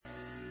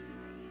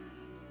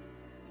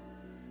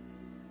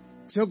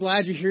So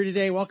glad you're here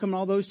today. Welcome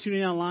all those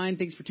tuning in online.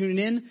 Thanks for tuning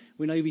in.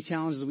 We know you'll be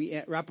challenged as we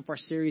wrap up our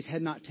series,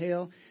 Head Not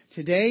Tail,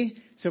 today.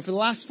 So for the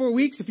last 4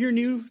 weeks, if you're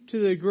new to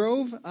the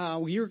Grove,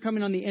 you're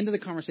coming on the end of the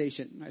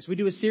conversation. Right, so we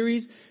do a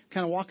series,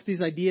 kind of walk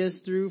these ideas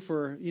through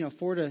for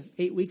 4 to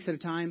 8 weeks at a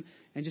time,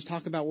 and just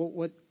talk about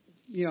what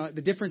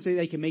the difference that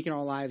they can make in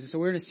our lives. So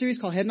we're in a series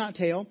called Head Not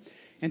Tail.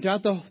 And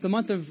throughout the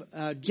month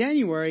of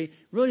January,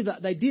 really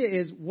the idea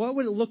is, what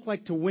would it look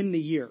like to win the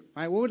year?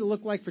 Right? What would it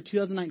look like for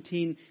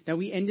 2019 that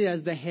we ended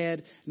as the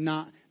head,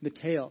 not the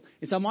tail?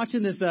 And so I'm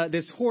watching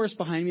this horse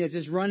behind me that's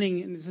just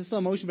running, and it's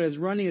slow motion, but it's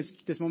running,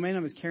 this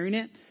momentum is carrying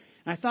it.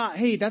 And I thought,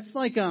 hey, that's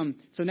like,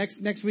 so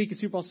next week is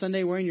Super Bowl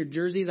Sunday, wearing your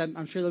jerseys.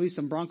 I'm sure there'll be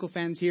some Bronco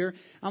fans here.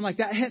 I'm like,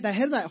 that head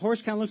of that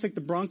horse kind of looks like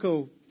the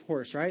Bronco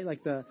horse, right?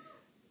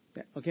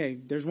 Okay,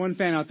 there's one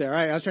fan out there. All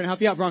right, I was trying to help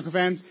you out, Bronco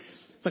fans.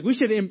 It's like we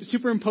should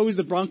superimpose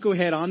the Bronco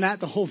head on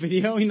that, the whole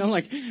video.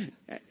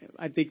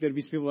 I think there'd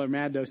be some people that are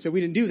mad, though, so we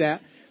didn't do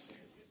that.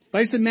 But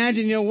I just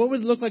imagine, what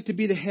would it look like to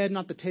be the head,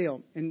 not the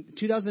tail? In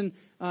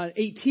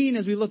 2018,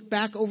 as we look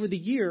back over the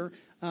year,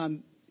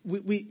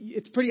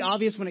 it's pretty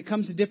obvious when it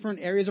comes to different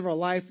areas of our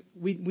life.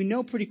 We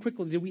know pretty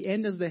quickly, did we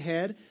end as the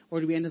head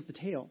or do we end as the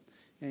tail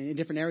in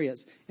different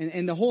areas?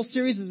 And the whole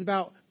series is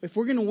about, if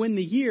we're going to win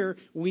the year,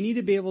 we need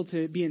to be able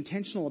to be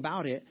intentional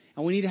about it.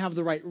 And we need to have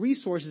the right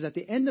resources at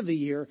the end of the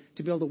year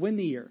to be able to win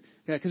the year.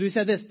 Because we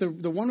said this,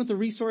 the one with the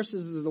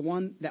resources is the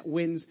one that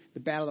wins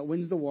the battle, that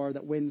wins the war,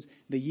 that wins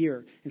the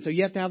year. And so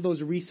you have to have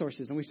those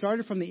resources. And we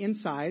started from the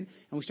inside,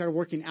 and we started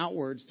working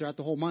outwards throughout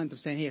the whole month of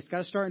saying, hey, it's got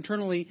to start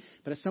internally,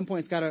 but at some point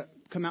it's got to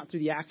come out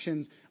through the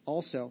actions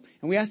also.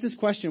 And we asked this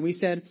question. We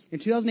said, in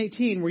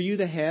 2018, were you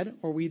the head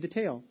or were you the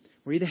tail?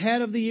 Were you the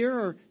head of the year,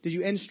 or did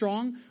you end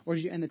strong, or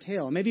did you end the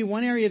tail? Maybe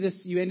one area of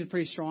this you ended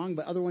pretty strong,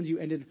 but other ones you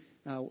ended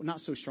not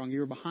so strong.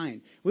 You were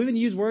behind. We even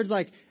use words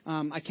like,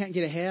 I can't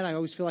get ahead. I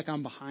always feel like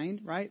I'm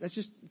behind, right? That's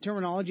just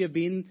terminology of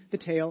being the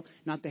tail,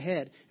 not the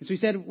head. And so we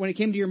said, when it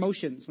came to your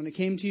emotions, when it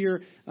came to your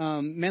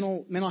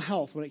mental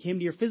health, when it came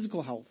to your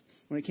physical health,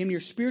 when it came to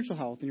your spiritual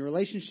health and your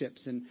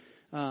relationships and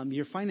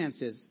your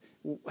finances,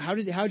 how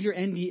did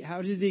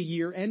the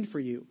year end for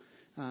you?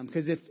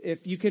 Because if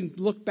you can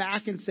look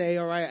back and say,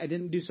 all right, I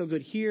didn't do so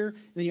good here,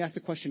 then you ask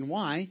the question,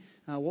 why?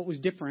 What was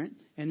different?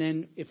 And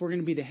then if we're going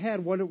to be the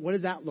head, what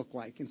does that look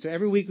like? And so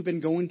every week we've been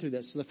going through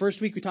this. So the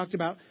first week we talked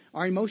about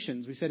our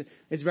emotions. We said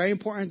it's very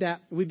important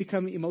that we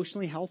become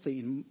emotionally healthy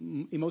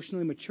and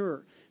emotionally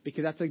mature,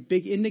 because that's a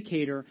big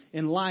indicator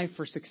in life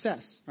for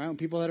success, right? When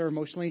people that are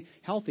emotionally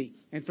healthy.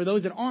 And for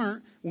those that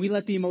aren't, we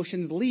let the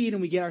emotions lead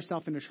and we get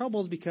ourselves into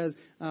trouble because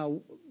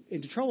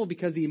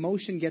the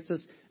emotion gets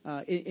us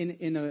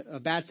in a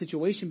bad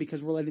situation,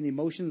 because we're letting the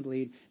emotions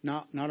lead,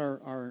 not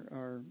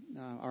our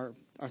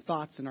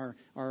thoughts and our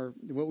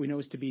what we know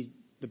is to be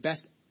the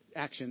best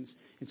actions.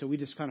 And so we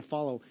just kind of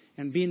follow.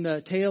 And being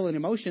the tail in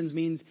emotions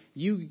means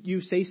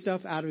you say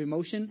stuff out of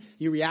emotion,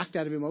 you react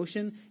out of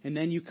emotion, and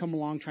then you come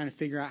along trying to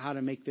figure out how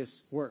to make this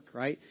work,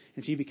 right?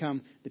 And so you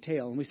become the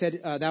tail. And we said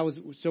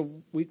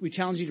we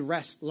challenge you to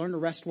rest, learn to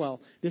rest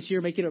well. This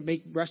year,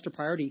 make rest a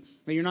priority.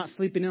 But you're not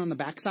sleeping in on the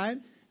backside.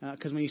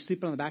 Because when you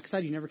sleep on the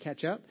backside, you never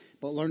catch up,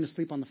 but learn to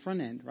sleep on the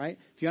front end, right?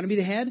 If you want to be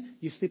the head,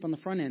 you sleep on the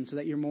front end so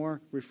that you're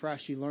more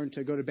refreshed. You learn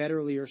to go to bed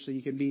earlier so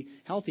you can be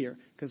healthier.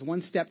 Because one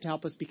step to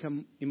help us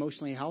become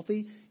emotionally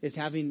healthy is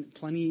having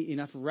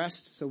enough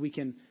rest so we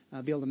can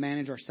be able to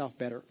manage ourselves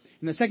better.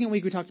 In the second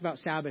week, we talked about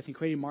Sabbath and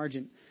creating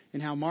margin,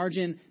 and how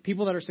margin,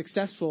 people that are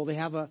successful, they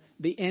have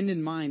the end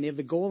in mind, they have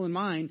the goal in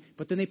mind,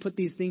 but then they put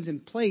these things in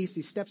place,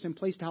 these steps in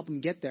place to help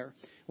them get there.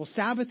 Well,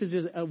 Sabbath is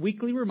just a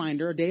weekly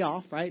reminder, a day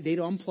off, right? A day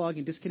to unplug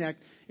and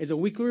disconnect, is a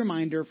weekly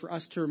reminder for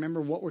us to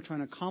remember what we're trying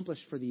to accomplish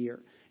for the year.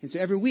 And so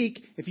every week,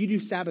 if you do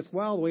Sabbath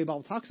well, the way the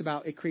Bible talks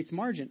about, it creates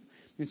margin.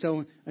 And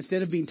so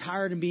instead of being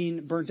tired and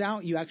being burnt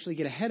out, you actually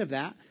get ahead of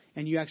that.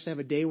 And you actually have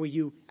a day where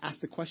you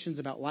ask the questions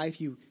about life.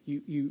 You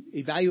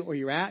evaluate where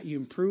you're at. You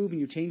improve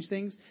and you change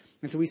things.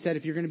 And so we said,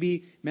 if you're going to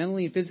be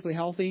mentally and physically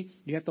healthy,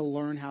 you have to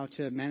learn how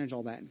to manage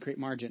all that and create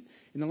margin.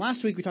 And then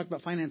last week we talked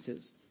about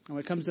finances. And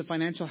when it comes to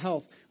financial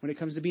health, when it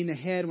comes to being the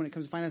head, when it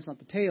comes to finance, not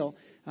the tail,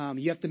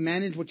 you have to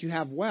manage what you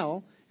have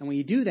well. And when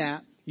you do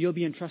that, you'll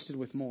be entrusted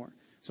with more.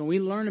 So when we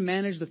learn to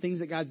manage the things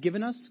that God's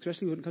given us,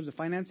 especially when it comes to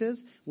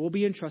finances, we'll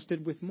be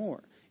entrusted with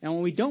more. And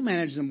when we don't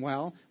manage them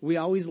well, we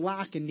always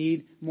lack and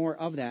need more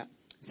of that.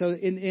 So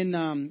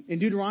in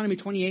Deuteronomy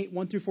 28,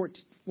 1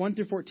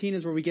 through 14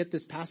 is where we get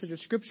this passage of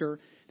Scripture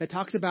that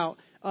talks about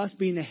us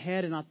being the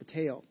head and not the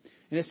tail.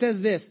 And it says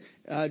this,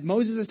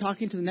 Moses is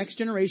talking to the next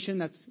generation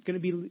that's going to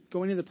be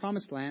going into the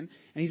promised land,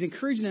 and he's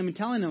encouraging them and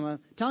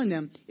telling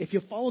them, if you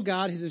follow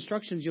God, His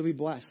instructions, you'll be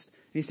blessed.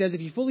 And he says,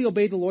 if you fully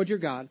obey the Lord your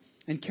God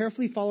and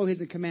carefully follow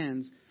His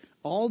commands,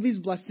 all these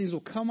blessings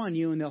will come on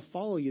you and they'll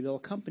follow you, they'll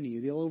accompany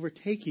you, they'll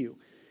overtake you.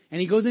 And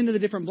he goes into the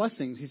different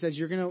blessings. He says,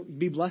 you're going to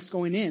be blessed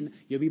going in.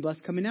 You'll be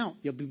blessed coming out.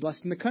 You'll be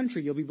blessed in the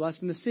country. You'll be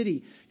blessed in the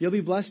city. You'll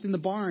be blessed in the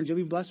barns. You'll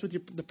be blessed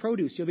with the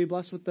produce. You'll be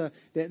blessed with the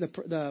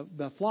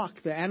flock,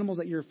 the animals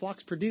that your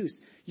flocks produce.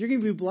 You're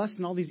going to be blessed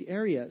in all these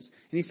areas.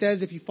 And he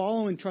says, if you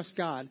follow and trust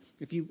God,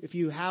 if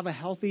you have a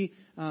healthy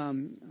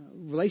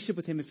relationship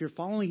with him, if you're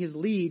following his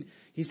lead,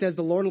 he says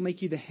the Lord will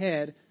make you the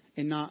head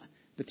and not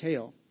the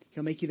tail.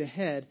 He'll make you the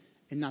head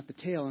and not the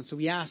tail. And so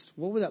we asked,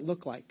 what would that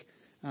look like?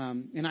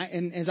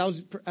 And as I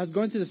was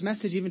going through this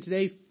message even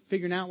today,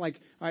 figuring out all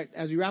right,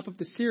 as we wrap up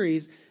the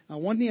series,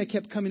 one thing that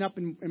kept coming up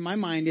in my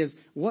mind is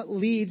what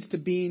leads to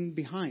being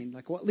behind?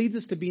 What leads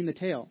us to being the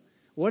tail?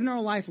 What in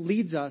our life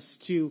leads us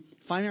to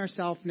find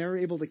ourselves never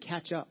able to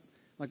catch up?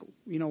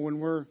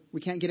 When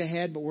we can't get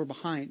ahead, but we're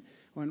behind.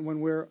 When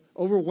we're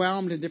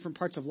overwhelmed in different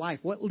parts of life,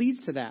 what leads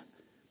to that?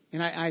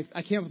 And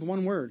I came up with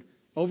one word.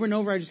 Over and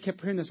over, I just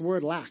kept hearing this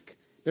word, lack.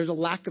 There's a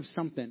lack of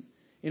something.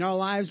 In our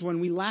lives, when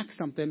we lack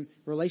something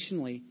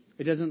relationally,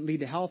 it doesn't lead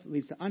to health, it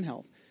leads to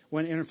unhealth.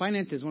 When in our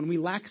finances, when we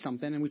lack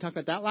something, and we talked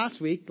about that last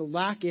week, the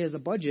lack is a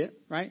budget,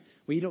 right?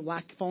 When you don't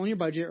lack following your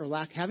budget or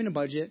lack having a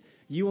budget,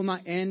 you will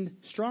not end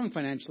strong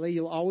financially.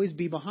 You'll always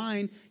be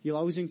behind. You'll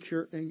always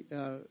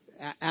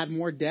add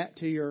more debt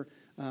to your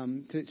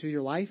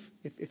life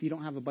if you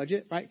don't have a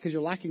budget, right? Because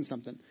you're lacking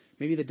something.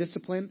 Maybe the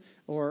discipline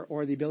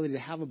or the ability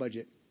to have a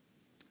budget.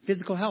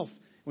 Physical health.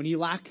 When you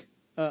lack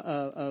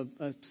a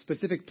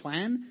specific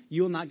plan,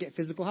 you will not get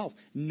physical health.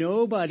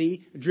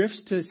 Nobody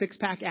drifts to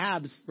six-pack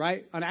abs,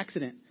 right, on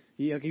accident.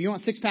 If you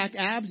want six-pack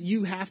abs,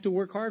 you have to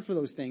work hard for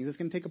those things. It's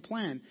going to take a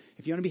plan.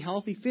 If you want to be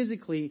healthy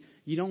physically,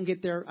 you don't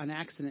get there on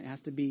accident. It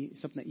has to be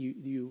something that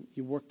you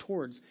work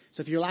towards.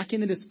 So if you're lacking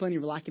the discipline,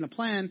 you're lacking a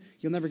plan,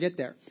 you'll never get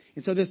there.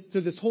 And so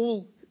this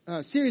whole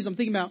series, I'm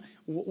thinking about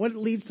what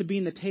leads to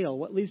being the tail,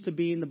 what leads to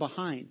being the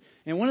behind.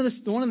 And one of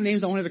the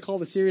names I wanted to call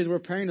the series we're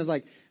preparing is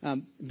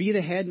be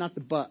the head, not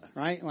the butt,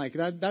 right?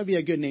 That'd be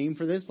a good name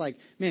for this.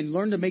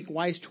 Learn to make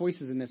wise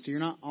choices in this, so you're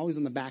not always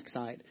on the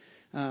backside,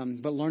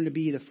 but learn to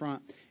be the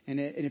front. And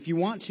if you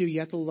want to,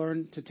 you have to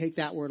learn to take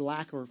that word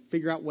lack or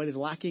figure out what is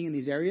lacking in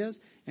these areas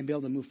and be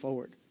able to move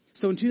forward.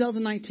 So in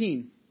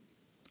 2019,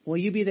 will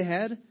you be the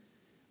head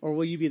or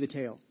will you be the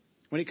tail?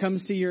 When it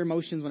comes to your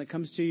emotions, when it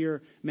comes to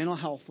your mental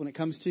health, when it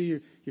comes to your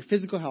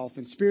physical health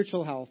and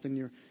spiritual health and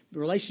your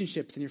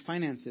relationships and your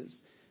finances,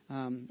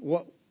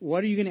 what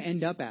are you going to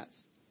end up as?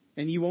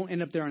 And you won't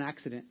end up there on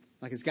accident.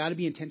 It's got to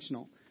be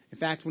intentional. In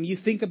fact, when you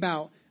think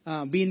about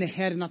being the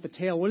head and not the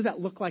tail, what does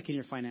that look like in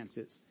your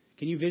finances?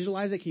 Can you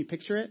visualize it? Can you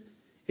picture it?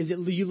 Is it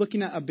you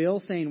looking at a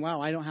bill saying,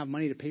 wow, I don't have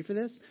money to pay for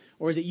this?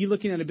 Or is it you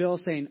looking at a bill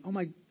saying, oh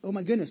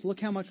my goodness,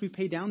 look how much we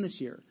paid down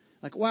this year?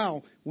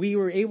 Wow, we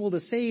were able to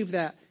save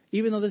that.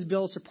 Even though this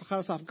bill caught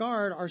us off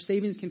guard, our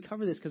savings can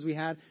cover this because we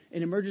had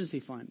an emergency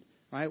fund,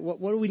 right? What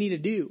do we need to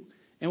do?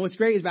 And what's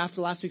great is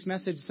after last week's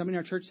message, somebody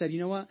in our church said, you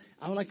know what?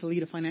 I would like to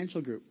lead a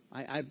financial group.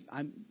 I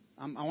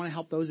want to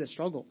help those that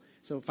struggle.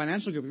 So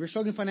financial group. If you're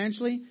struggling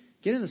financially,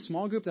 get in a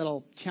small group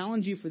that'll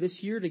challenge you for this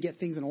year to get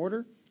things in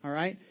order, all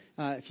right?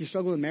 If you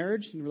struggle in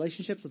marriage, in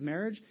relationships with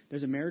marriage,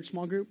 there's a marriage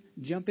small group.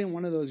 Jump in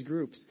one of those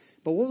groups.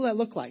 But what will that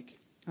look like?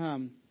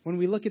 When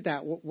we look at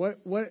that,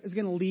 what is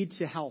going to lead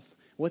to health?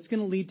 What's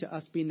going to lead to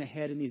us being the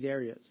head in these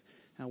areas?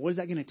 What is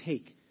that going to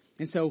take?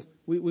 And so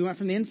we went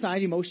from the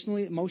inside,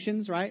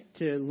 emotions, right,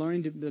 to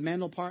learning the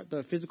mental part,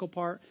 the physical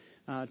part,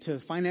 to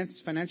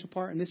financial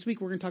part. And this week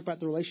we're going to talk about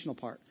the relational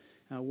part.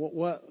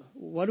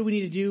 What do we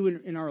need to do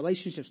in our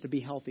relationships to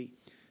be healthy,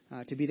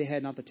 to be the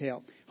head, not the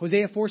tail?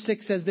 Hosea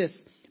 4:6 says this: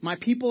 "My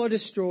people are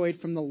destroyed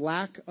from the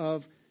lack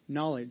of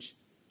knowledge."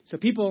 So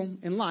people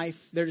in life,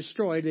 they're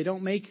destroyed.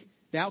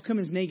 The outcome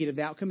is negative.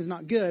 The outcome is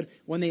not good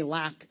when they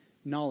lack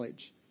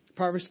knowledge.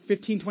 Proverbs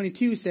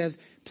 15:22 says,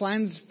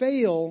 plans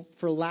fail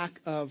for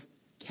lack of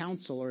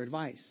counsel or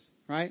advice,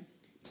 right?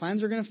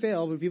 Plans are going to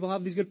fail. When people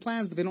have these good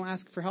plans, but they don't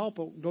ask for help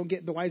or don't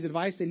get the wise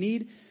advice they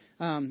need,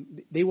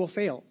 they will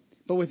fail.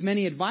 But with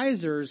many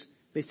advisors,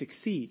 they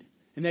succeed.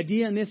 And the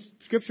idea in this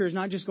scripture is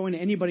not just going to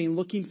anybody and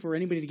looking for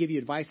anybody to give you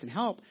advice and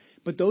help,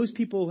 but those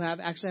people who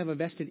actually have a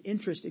vested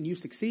interest in you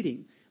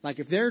succeeding.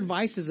 If their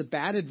advice is a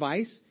bad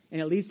advice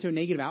and it leads to a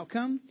negative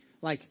outcome,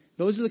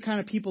 those are the kind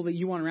of people that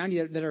you want around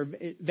you that are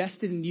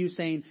vested in you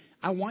saying,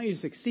 I want you to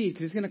succeed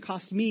because it's going to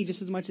cost me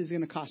just as much as it's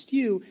going to cost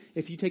you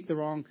if you take the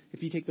wrong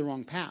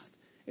path.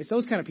 It's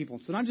those kind of people.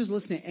 So not just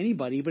listening to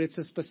anybody, but it's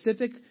a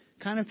specific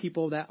kind of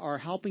people that are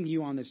helping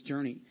you on this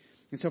journey.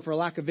 And so for a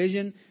lack of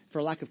vision, for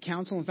a lack of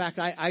counsel, in fact,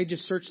 I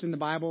just searched in the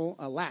Bible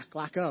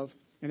lack of,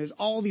 and there's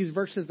all these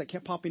verses that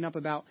kept popping up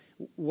about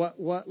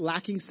what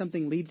lacking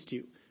something leads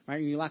to. Right?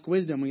 When you lack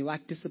wisdom, when you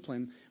lack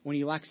discipline, when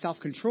you lack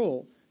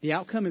self-control, the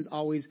outcome is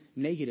always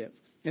negative.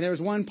 And there was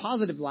one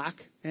positive lack,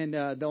 and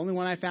the only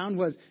one I found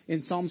was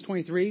in Psalms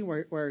 23,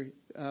 where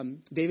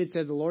David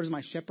says, "The Lord is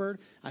my shepherd;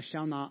 I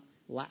shall not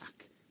lack."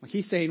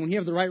 He's saying when you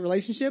have the right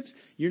relationships,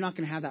 you're not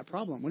going to have that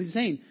problem. What he's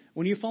saying,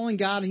 when you're following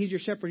God and He's your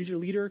shepherd, He's your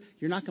leader,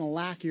 you're not going to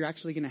lack. You're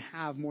actually going to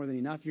have more than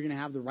enough. You're going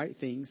to have the right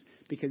things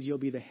because you'll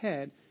be the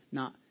head,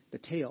 not the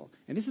tail.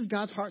 And this is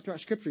God's heart throughout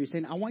Scripture. He's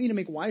saying, I want you to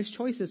make wise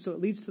choices so it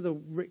leads to the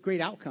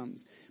great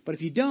outcomes. But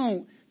if you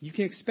don't, you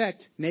can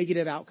expect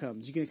negative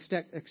outcomes. You can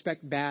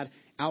expect bad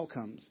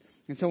outcomes.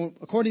 And so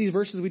according to these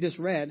verses we just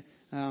read,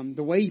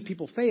 the way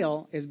people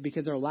fail is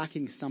because they're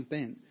lacking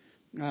something.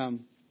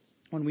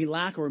 When we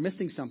lack or we're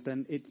missing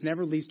something, it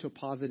never leads to a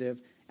positive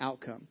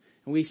outcome.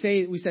 And we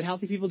said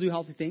healthy people do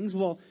healthy things.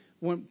 Well,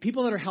 when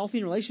people that are healthy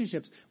in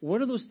relationships,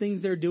 what are those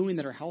things they're doing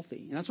that are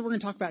healthy? And that's what we're going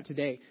to talk about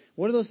today.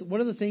 What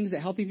are the things that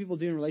healthy people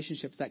do in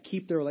relationships that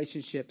keep their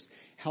relationships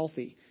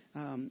healthy?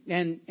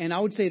 And I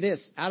would say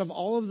this, out of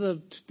all of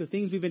the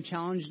things we've been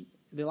challenged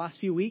the last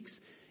few weeks,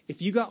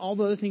 if you got all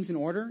the other things in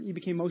order, you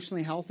became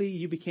emotionally healthy,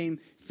 you became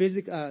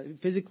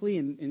physically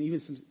and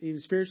even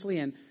spiritually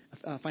and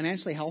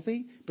financially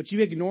healthy, but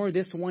you ignore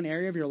this one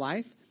area of your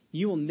life,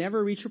 you will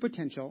never reach your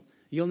potential.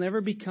 You'll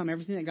never become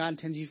everything that God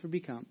intends you to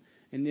become.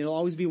 And it'll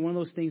always be one of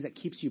those things that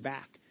keeps you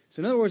back. So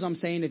in other words, I'm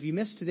saying if you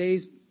miss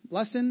today's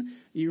lesson,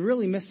 you're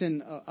really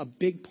missing a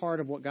big part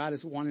of what God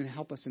is wanting to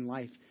help us in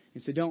life.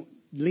 And so don't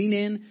lean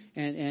in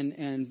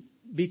and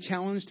be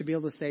challenged to be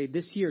able to say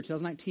this year,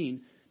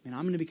 2019, man,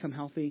 I'm going to become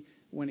healthy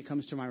when it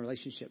comes to my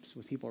relationships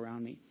with people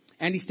around me.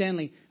 Andy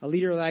Stanley, a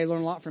leader that I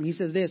learn a lot from, he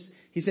says this.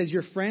 He says,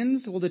 your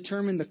friends will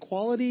determine the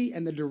quality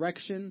and the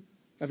direction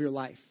of your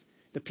life.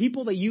 The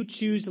people that you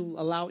choose to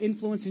allow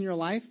influence in your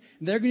life,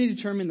 they're going to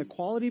determine the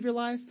quality of your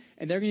life,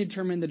 and they're going to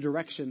determine the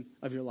direction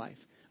of your life.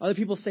 Other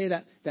people say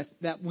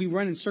that we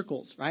run in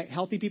circles, right?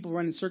 Healthy people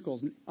run in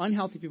circles.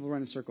 Unhealthy people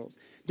run in circles.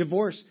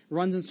 Divorce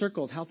runs in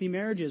circles. Healthy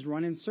marriages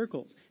run in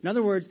circles. In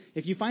other words,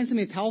 if you find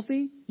somebody that's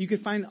healthy, you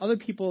could find other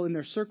people in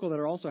their circle that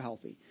are also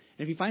healthy.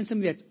 And if you find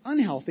somebody that's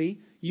unhealthy,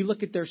 you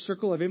look at their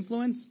circle of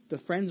influence, the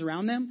friends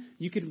around them,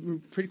 you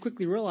could pretty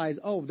quickly realize,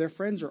 oh, their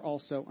friends are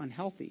also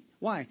unhealthy.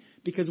 Why?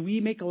 Because we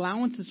make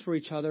allowances for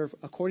each other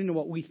according to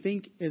what we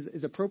think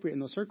is appropriate in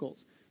those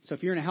circles. So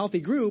if you're in a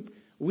healthy group,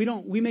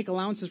 we make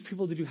allowances for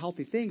people to do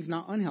healthy things,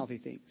 not unhealthy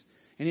things.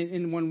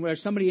 And when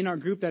there's somebody in our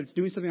group that's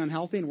doing something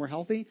unhealthy and we're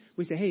healthy,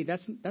 we say, hey,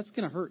 that's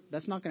going to hurt.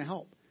 That's not going to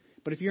help.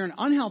 But if you're in an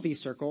unhealthy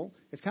circle,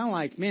 it's kind of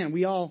like, man,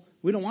 we don't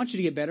want you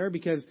to get better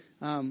because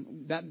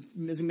that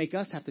doesn't make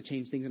us have to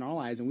change things in our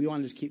lives, and we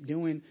want to just keep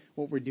doing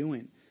what we're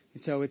doing.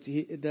 And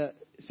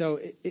so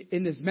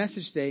in this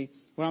message today,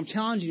 what I'm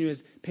challenging you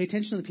is pay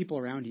attention to the people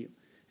around you.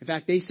 In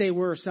fact, they say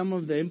we're some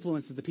of the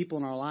influence of the people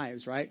in our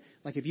lives, right?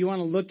 Like if you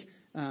want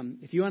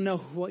to know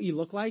what you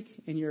look like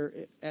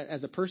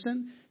as a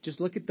person,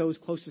 just look at those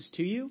closest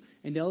to you,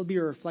 and they'll be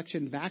a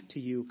reflection back to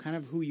you, kind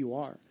of who you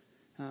are.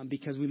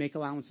 Because we make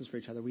allowances for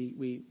each other.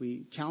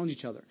 We challenge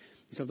each other.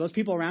 So if those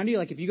people around you,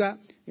 like if you got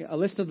a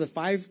list of the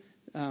 5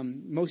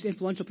 most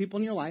influential people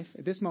in your life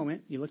at this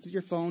moment, you looked at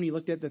your phone, you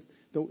looked at the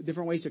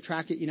different ways to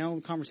track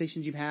it,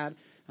 conversations you've had,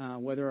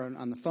 whether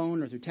on the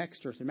phone or through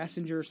text or through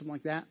Messenger or something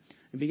like that,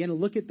 and begin to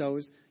look at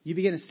those, you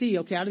begin to see,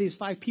 okay, out of these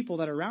 5 people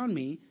that are around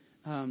me,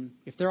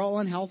 if they're all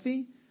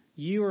unhealthy,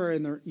 you're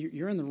in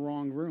the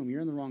wrong room.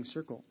 You're in the wrong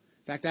circle.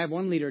 In fact, I have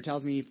one leader who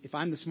tells me if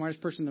I'm the smartest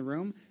person in the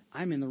room,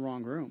 I'm in the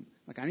wrong room.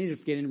 Like I need to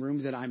get in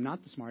rooms that I'm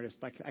not the smartest.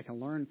 Like I can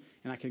learn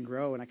and I can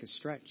grow and I can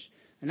stretch.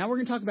 And now we're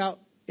going to talk about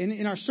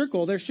in our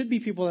circle, there should be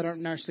people that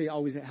aren't necessarily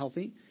always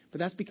healthy, but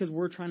that's because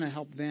we're trying to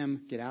help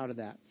them get out of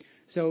that.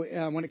 So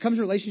when it comes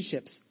to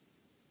relationships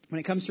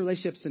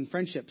and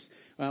friendships,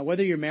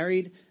 whether you're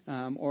married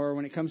or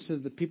when it comes to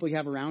the people you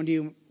have around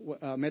you,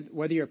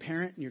 whether you're a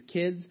parent and your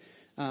kids,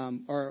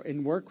 or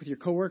in work with your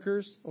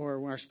coworkers,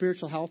 or our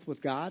spiritual health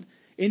with God,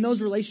 in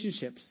those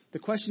relationships, the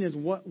question is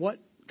what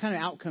kind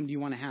of outcome do you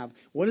want to have?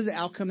 What is the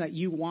outcome that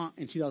you want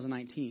in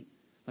 2019?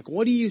 Like,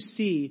 what do you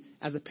see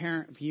as a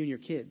parent for you and your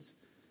kids?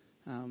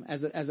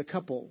 As a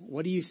couple,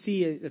 what do you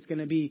see that's going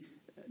to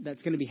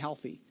be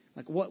healthy?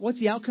 Like, what's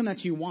the outcome that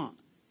you want?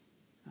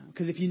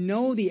 Because if you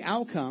know the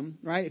outcome,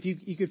 right, if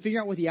you could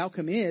figure out what the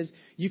outcome is,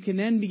 you can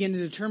then begin to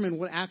determine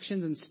what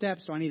actions and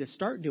steps do I need to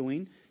start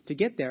doing to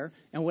get there,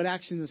 and what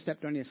actions and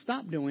steps do I need to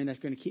stop doing that's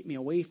going to keep me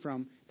away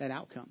from that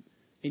outcome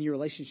in your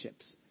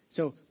relationships.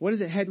 So what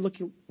does it look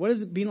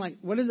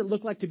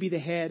like to be the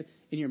head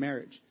in your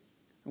marriage?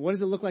 And what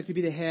does it look like to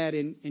be the head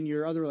in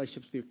your other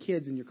relationships with your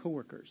kids and your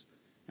coworkers?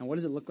 And what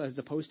does it look like as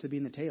opposed to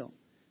being the tail?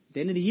 At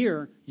the end of the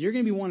year, you're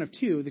going to be one of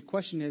 2. The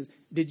question is,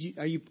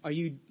 are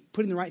you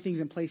putting the right things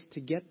in place to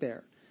get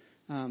there?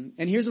 And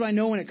here's what I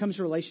know when it comes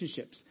to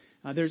relationships.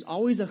 There's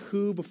always a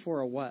who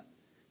before a what.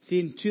 See,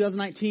 in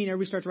 2019,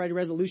 everybody starts writing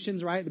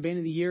resolutions, right? At the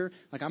beginning of the year,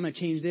 like I'm going to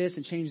change this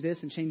and change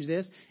this and change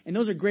this. And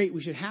those are great.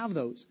 We should have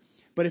those.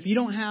 But if you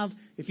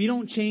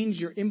don't change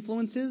your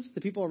influences,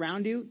 the people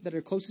around you that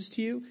are closest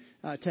to you,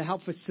 to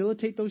help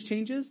facilitate those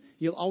changes,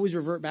 you'll always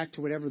revert back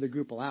to whatever the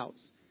group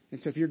allows.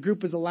 And so if your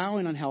group is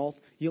allowing unhealth,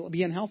 you'll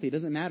be unhealthy. It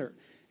doesn't matter.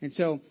 And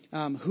so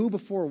who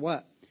before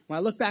what? When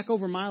I look back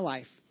over my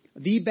life,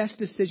 the best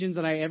decisions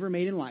that I ever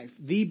made in life,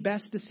 the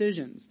best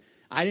decisions,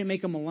 I didn't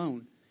make them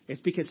alone. It's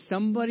because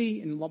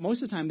somebody, and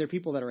most of the time they're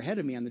people that are ahead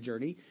of me on the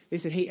journey, they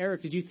said, hey,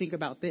 Eric, did you think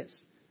about this?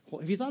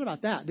 Well, if you thought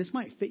about that, this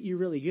might fit you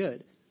really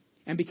good.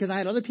 And because I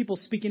had other people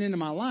speaking into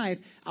my life,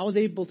 I was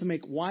able to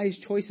make wise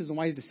choices and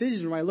wise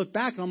decisions. When I look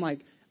back, and I'm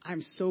like,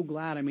 I'm so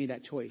glad I made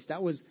that choice.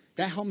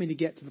 That helped me to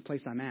get to the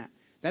place I'm at.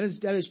 That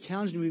has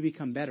challenged me to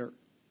become better.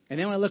 And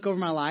then when I look over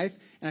my life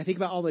and I think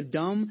about all the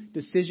dumb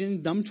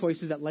decisions, dumb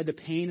choices that led to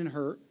pain and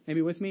hurt,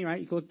 maybe with me,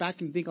 right? You can look back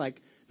and think like,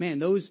 man,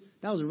 that was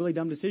a really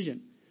dumb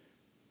decision.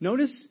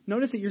 Notice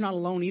that you're not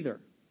alone either.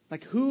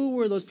 Like, who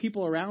were those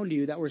people around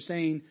you that were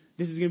saying,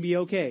 this is going to be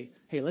okay?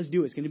 Hey, let's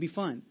do it. It's going to be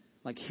fun.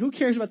 Like, who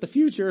cares about the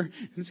future?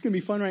 It's going to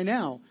be fun right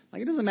now.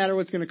 Like, it doesn't matter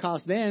what's going to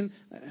cost then.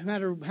 No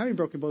matter how many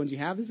broken bones you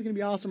have, this is going to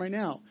be awesome right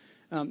now.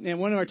 And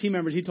one of our team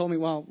members, he told me,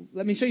 well,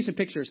 let me show you some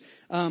pictures.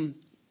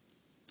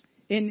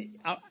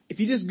 If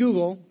you just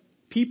Google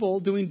people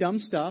doing dumb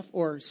stuff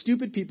or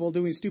stupid people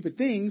doing stupid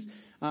things,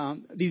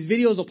 these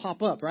videos will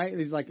pop up, right?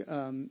 These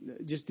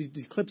just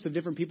these clips of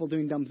different people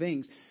doing dumb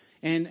things.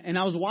 And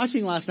I was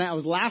watching last night. I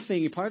was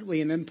laughing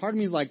partly, and then part of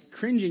me is like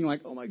cringing,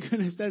 like, oh my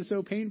goodness, that's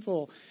so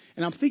painful.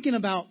 And I'm thinking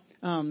about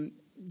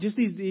just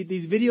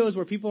these videos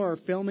where people are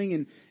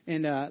filming,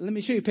 and let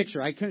me show you a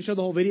picture. I couldn't show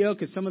the whole video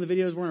because some of the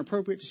videos weren't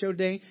appropriate to show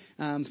today.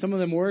 Some of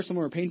them were. Some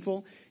were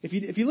painful.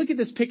 If you look at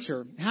this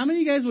picture, how many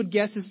of you guys would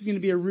guess this is going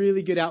to be a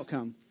really good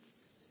outcome?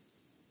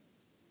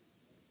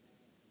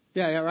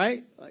 Yeah,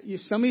 right?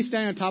 Somebody's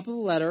standing on top of the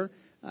ladder.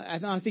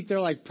 I think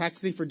they're like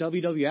practicing for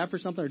WWF or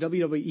something, or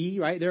WWE,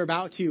 right? They're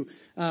about to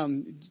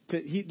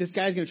this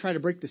guy's going to try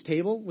to break this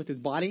table with his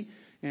body.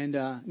 And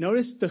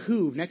notice the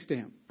Who next to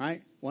him,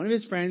 right? One of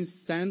his friends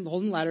standing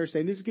holding the ladder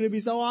saying, this is going to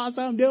be so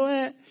awesome, do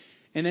it.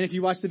 And then if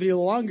you watch the video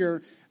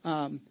longer,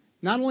 not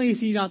only is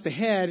he not the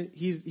head,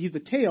 he's the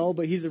tail,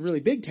 but he's a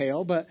really big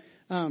tail, but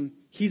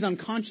he's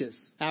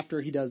unconscious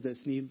after he does this.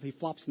 And he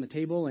flops on the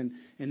table, and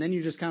then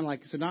you're just kind of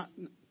like,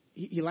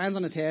 he lands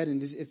on his head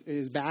and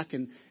his back,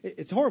 and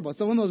it's horrible.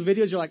 So one of those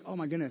videos, you're like, oh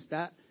my goodness,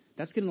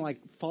 that's going to like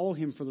follow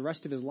him for the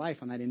rest of his life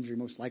on that injury,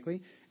 most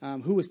likely.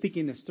 Who was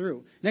thinking this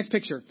through? Next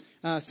picture.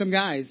 Some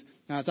guys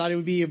thought it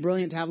would be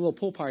brilliant to have a little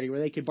pool party where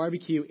they could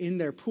barbecue in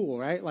their pool,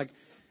 right? Like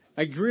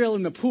a grill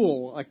in the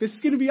pool. Like, this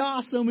is going to be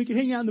awesome. We can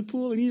hang out in the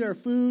pool and eat our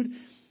food.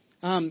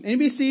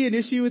 Anybody see an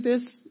issue with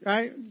this,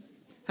 right?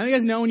 How many of you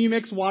guys know when you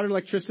mix water and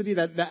electricity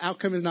that the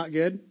outcome is not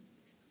good?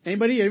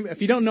 Anybody?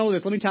 If you don't know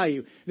this, let me tell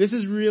you. This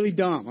is really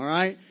dumb, all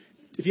right?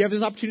 If you have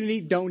this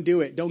opportunity, don't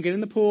do it. Don't get in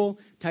the pool.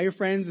 Tell your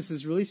friends this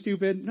is really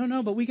stupid.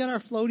 No, but we got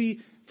our floaty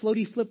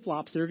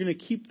flip-flops that are going to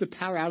keep the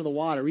power out of the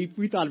water.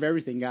 We thought of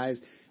everything, guys.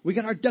 We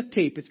got our duct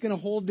tape. It's going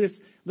to hold this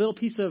little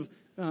piece of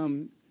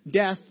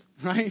death,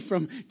 right,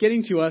 from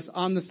getting to us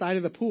on the side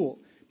of the pool.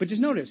 But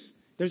just notice,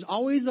 there's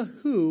always a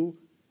who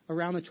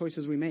around the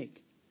choices we make.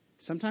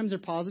 Sometimes they're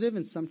positive,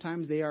 and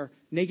sometimes they are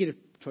negative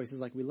choices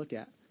like we look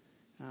at.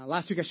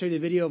 Last week I showed you a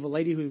video of a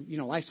lady who,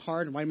 life's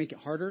hard and why make it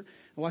harder.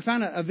 Well, I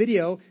found a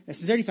video,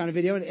 Sincerity found a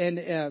video, and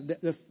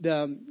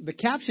the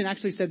caption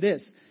actually said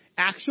this: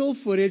 actual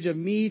footage of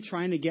me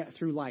trying to get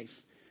through life,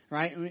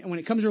 right? And when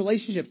it comes to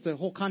relationships, the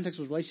whole context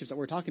was relationships that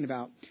we're talking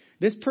about.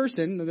 This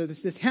person,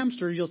 this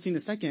hamster, you'll see in a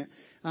second,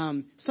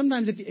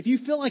 sometimes if you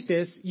feel like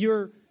this,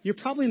 you're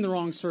probably in the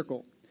wrong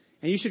circle,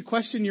 and you should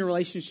question your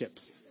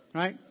relationships,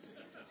 right?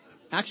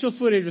 Actual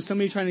footage of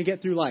somebody trying to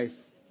get through life.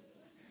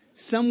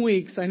 Some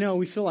weeks, I know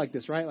we feel like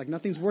this, right? Like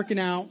nothing's working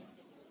out.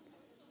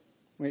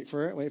 Wait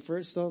for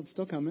it. Still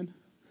coming.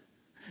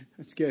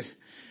 That's good.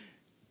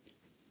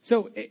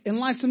 So in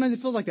life, sometimes it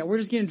feels like that. We're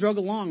just getting dragged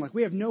along. Like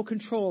we have no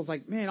control. It's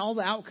like, man, all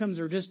the outcomes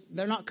are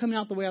they're not coming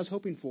out the way I was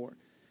hoping for.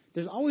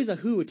 There's always a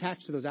who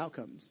attached to those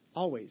outcomes.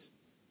 Always.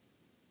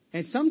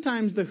 And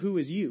sometimes the who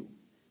is you.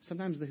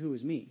 Sometimes the who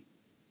is me.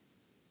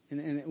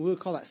 And we'll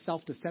call that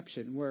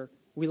self-deception, where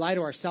we lie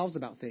to ourselves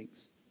about things.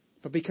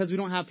 But because we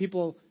don't have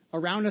people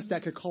around us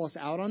that could call us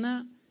out on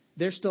that,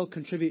 they still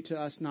contribute to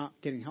us not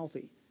getting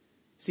healthy.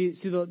 See,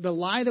 the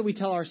lie that we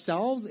tell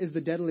ourselves is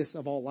the deadliest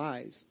of all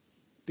lies,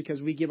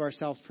 because we give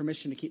ourselves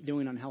permission to keep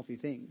doing unhealthy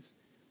things.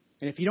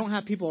 And if you don't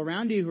have people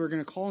around you who are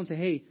going to call and say,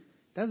 hey,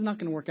 that's not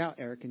going to work out,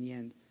 Eric, in the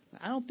end.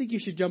 I don't think you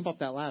should jump up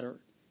that ladder.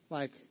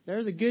 Like,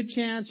 there's a good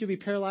chance you'll be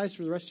paralyzed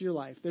for the rest of your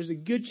life. There's a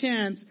good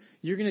chance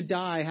you're going to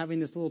die having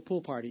this little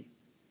pool party,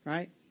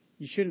 right?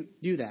 You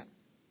shouldn't do that.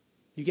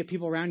 You get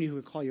people around you who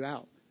will call you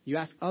out. You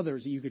ask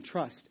others that you can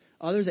trust,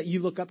 others that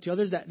you look up to,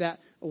 others that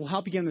will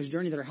help you get on this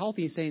journey, that are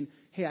healthy, and saying,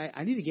 hey,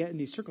 I need to get in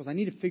these circles. I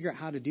need to figure out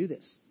how to do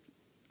this.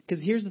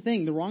 Because here's the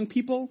thing. The wrong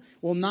people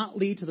will not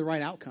lead to the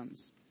right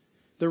outcomes.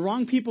 The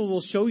wrong people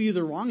will show you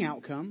the wrong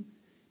outcome,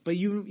 but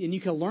you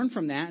can learn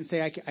from that and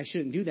say, I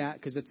shouldn't do that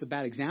because it's a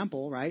bad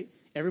example, right?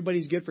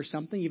 Everybody's good for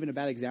something, even a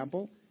bad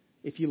example.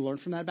 If you learn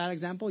from that bad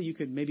example, you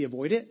could maybe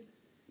avoid it.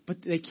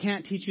 But they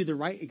can't teach you the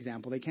right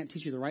example. They can't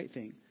teach you the right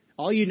thing.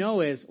 All you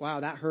know is,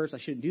 wow, that hurts. I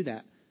shouldn't do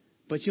that.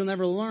 But you'll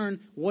never learn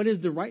what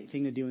is the right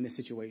thing to do in this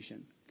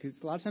situation. Because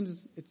a lot of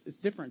times it's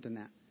different than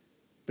that.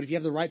 But if you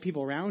have the right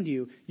people around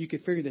you, you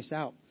could figure this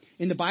out.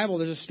 In the Bible,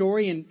 there's a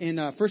story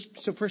in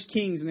First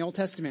Kings in the Old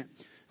Testament,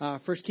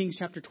 1 Kings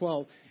chapter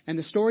 12. And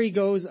the story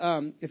goes,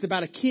 it's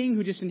about a king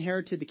who just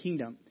inherited the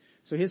kingdom.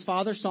 So his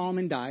father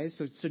Solomon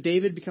dies. So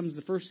David becomes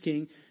the first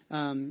king,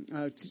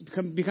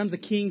 becomes a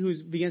king who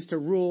begins to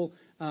rule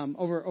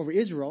over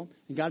Israel.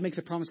 And God makes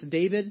a promise to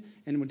David.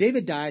 And when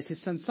David dies,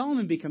 his son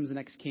Solomon becomes the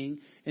next king.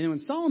 And then when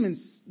Solomon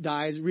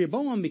dies,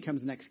 Rehoboam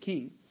becomes the next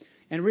king.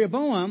 And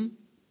Rehoboam,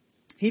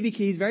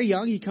 he's very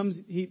young.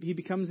 He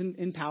becomes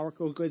in power,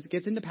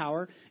 gets into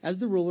power as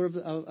the ruler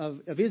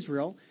of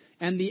Israel.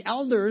 And the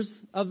elders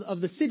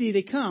of the city,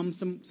 they come,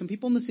 some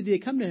people in the city, they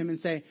come to him and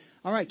say,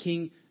 all right,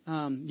 king,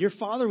 your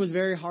father was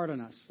very hard on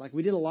us. Like,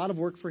 we did a lot of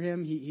work for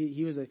him.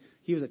 He was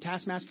a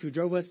taskmaster who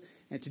drove us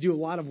to do a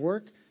lot of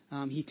work.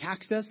 He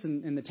taxed us,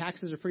 and the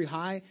taxes are pretty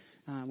high.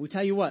 We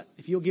tell you what,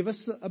 if you'll give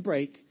us a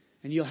break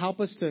and you'll help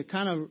us to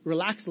kind of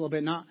relax a little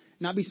bit,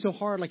 not be so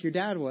hard like your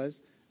dad was,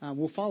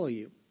 we'll follow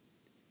you.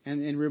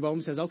 And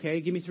Rehoboam says, okay,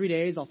 give me 3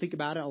 days. I'll think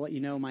about it. I'll let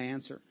you know my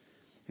answer.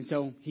 And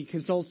so he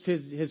consults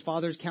his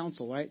father's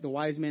counsel, right? The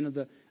wise men of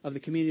the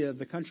community, of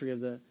the country,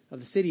 of the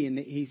city. And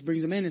he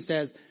brings them in and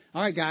says,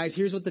 all right, guys,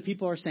 here's what the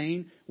people are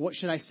saying. What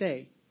should I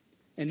say?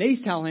 And they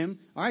tell him,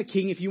 all right,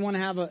 king, if you want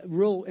to have a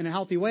rule in a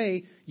healthy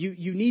way,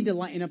 you need to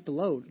lighten up the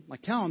load.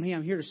 Like, tell him, hey,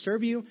 I'm here to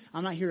serve you.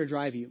 I'm not here to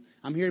drive you.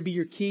 I'm here to be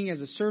your king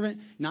as a servant,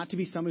 not to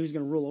be somebody who's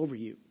going to rule over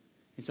you.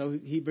 And so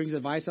he brings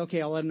advice.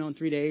 Okay, I'll let him know in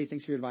 3 days.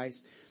 Thanks for your advice.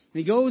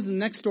 And he goes, in the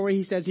next story,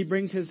 he says he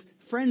brings his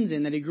friends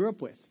in that he grew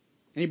up with.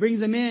 And he brings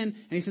them in, and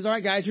he says, all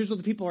right, guys, here's what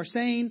the people are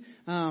saying.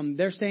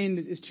 They're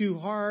saying it's too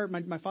hard.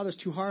 My father's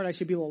too hard. I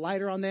should be a little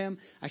lighter on them.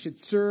 I should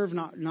serve,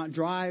 not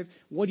drive.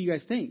 What do you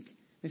guys think?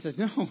 He says,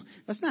 no,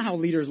 that's not how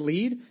leaders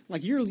lead.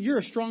 Like, you're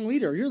a strong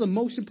leader. You're the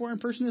most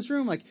important person in this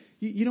room. Like,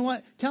 you know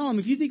what? Tell him,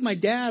 if you think my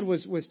dad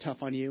was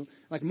tough on you,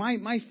 like, my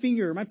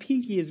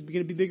pinky is going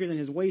to be bigger than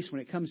his waist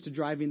when it comes to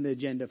driving the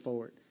agenda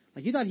forward.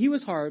 Like, you thought he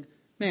was hard.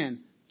 Man,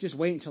 just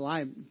wait until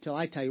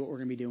I tell you what we're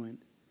going to be doing.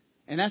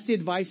 And that's the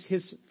advice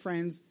his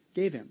friends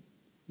gave him.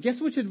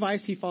 Guess which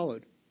advice he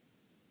followed?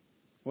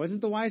 It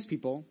wasn't the wise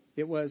people.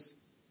 It was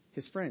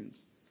his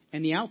friends.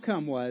 And the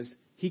outcome was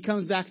he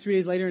comes back 3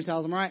 days later and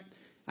tells them, all right,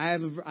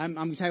 I'm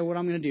going to tell you what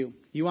I'm going to do.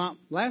 You want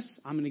less?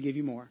 I'm going to give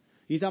you more.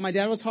 You thought my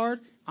dad was hard?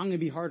 I'm going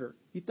to be harder.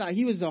 You thought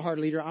he was a hard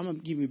leader? I'm going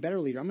to give you a better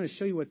leader. I'm going to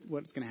show you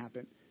what's going to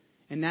happen.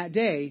 And that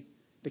day,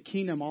 the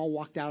kingdom all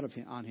walked out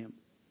on him.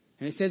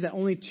 And it says that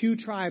only 2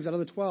 tribes out of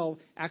the 12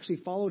 actually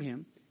followed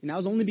him. And that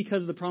was only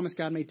because of the promise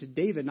God made to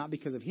David, not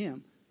because of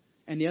him.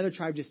 And the other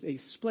tribe they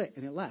split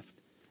and it left.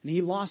 And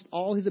he lost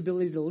all his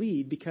ability to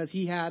lead because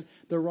he had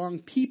the wrong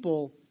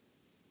people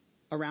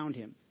around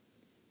him.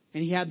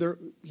 And he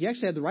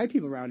actually had the right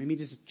people around him. He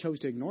just chose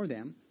to ignore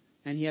them.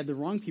 And he had the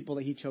wrong people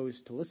that he chose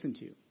to listen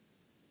to.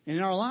 And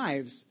in our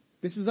lives,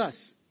 this is us.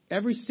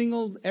 Every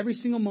single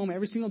moment,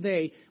 every single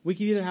day, we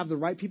can either have the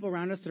right people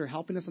around us that are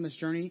helping us on this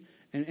journey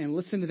and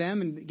listen to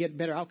them and get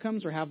better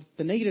outcomes, or have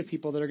the negative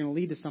people that are going to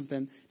lead to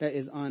something that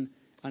is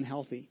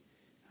unhealthy.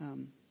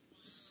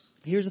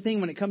 Here's the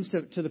thing when it comes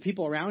to the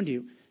people around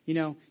you. You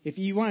know, if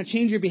you want to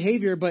change your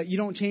behavior, but you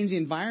don't change the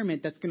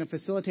environment that's going to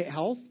facilitate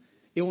health,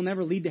 it will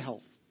never lead to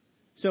health.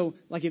 So,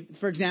 like,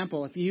 for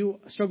example, if you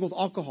struggle with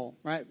alcohol,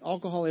 right,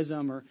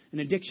 alcoholism or an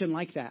addiction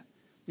like that,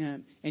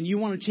 and you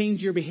want to change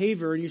your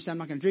behavior and you say, I'm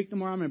not going to drink no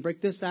more, I'm going to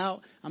break this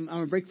out, I'm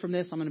going to break from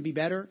this, I'm going to be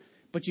better,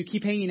 but you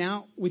keep hanging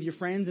out with your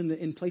friends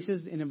in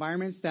places, in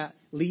environments that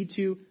lead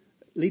to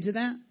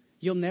that,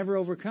 you'll never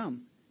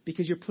overcome.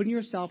 Because you're putting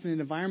yourself in an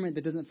environment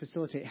that doesn't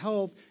facilitate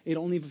health, it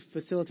only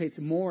facilitates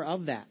more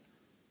of that.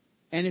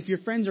 And if your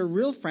friends are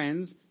real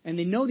friends and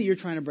they know that you're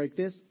trying to break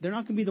this, they're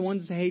not going to be the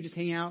ones to say, hey, just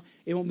hang out.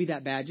 It won't be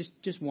that bad.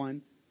 Just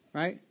one,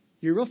 right?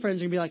 Your real friends are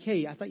going to be like,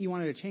 hey, I thought you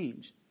wanted to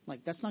change.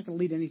 Like, that's not going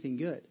to lead to anything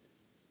good.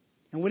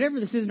 And whatever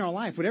this is in our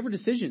life, whatever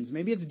decisions,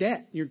 maybe it's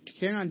debt. You're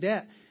carrying on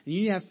debt. And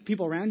you have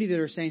people around you that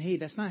are saying, hey,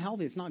 that's not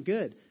healthy. It's not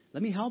good.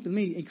 Let me help. Let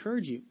me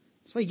encourage you.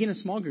 That's why you get in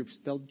small groups.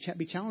 They'll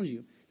challenge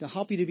you. They'll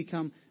help you to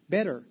become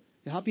better.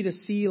 They'll help you to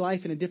see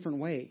life in a different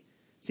way.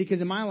 See, because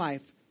in my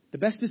life, the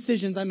best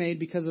decisions I made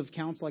because of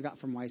counsel I got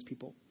from wise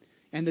people.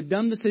 And the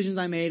dumb decisions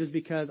I made was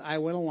because I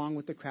went along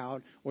with the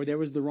crowd, or there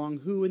was the wrong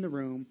who in the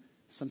room.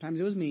 Sometimes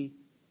it was me,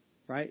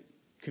 right?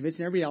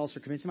 Convincing everybody else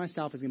or convincing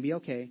myself it's going to be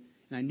okay.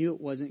 And I knew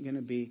it wasn't going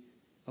to be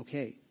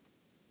okay.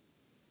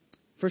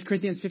 1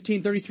 Corinthians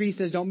 15:33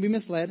 says, don't be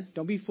misled.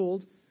 Don't be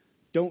fooled.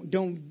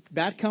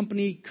 Bad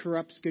company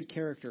corrupts good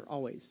character,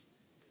 always.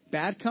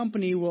 Bad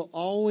company will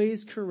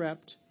always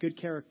corrupt good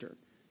character.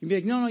 You'd be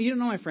like, no, you don't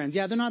know my friends.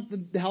 Yeah, they're not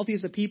the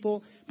healthiest of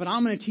people, but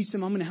I'm going to teach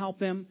them. I'm going to help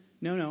them.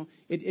 No.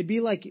 It'd be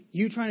like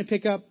you trying to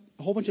pick up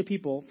a whole bunch of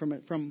people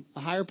from a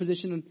higher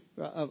position,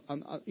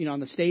 on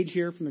the stage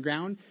here from the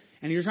ground,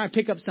 and you're trying to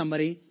pick up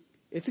somebody.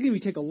 It's going to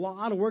take a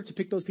lot of work to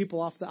pick those people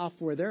off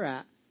where they're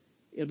at.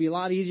 It'll be a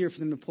lot easier for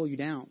them to pull you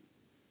down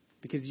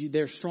because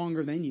they're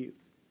stronger than you.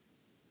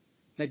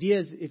 The idea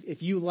is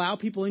if you allow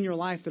people in your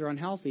life that are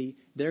unhealthy,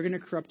 they're going to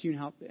corrupt you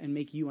and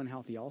make you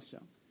unhealthy also.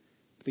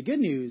 But the good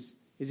news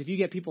is if you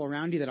get people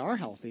around you that are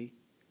healthy,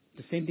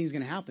 the same thing's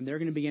going to happen. They're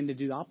going to begin to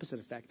do the opposite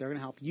effect. They're going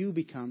to help you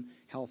become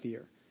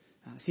healthier.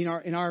 See,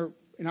 in our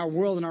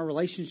world, in our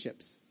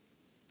relationships,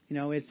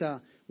 it's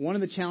one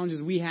of the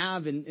challenges we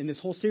have in this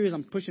whole series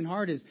I'm pushing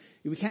hard is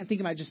we can't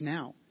think about it just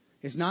now.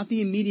 It's not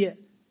the immediate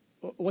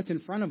what's in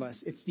front of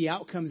us. It's the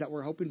outcomes that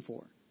we're hoping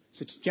for.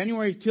 So it's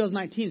January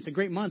 2019. It's a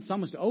great month. It's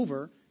almost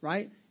over,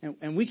 right?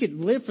 And we could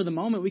live for the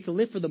moment. We could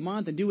live for the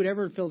month and do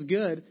whatever feels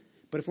good.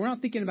 But if we're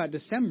not thinking about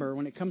December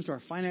when it comes to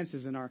our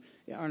finances and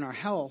our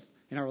health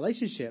and our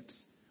relationships,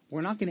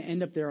 we're not going to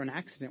end up there on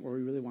accident where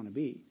we really want to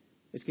be.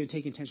 It's going to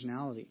take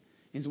intentionality.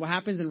 And so what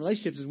happens in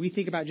relationships is we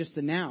think about just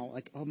the now.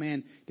 Like, oh,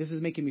 man, this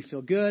is making me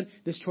feel good.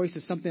 This choice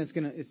is something that's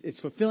it's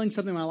fulfilling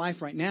something in my life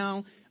right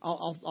now.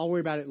 I'll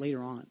worry about it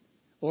later on.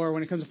 Or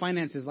when it comes to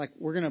finances, like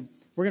we're going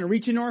to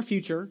reach into our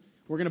future.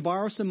 We're going to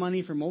borrow some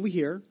money from over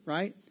here,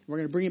 right? We're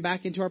going to bring it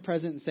back into our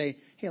present and say,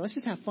 hey, let's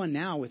just have fun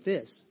now with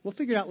this. We'll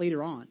figure it out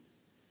later on.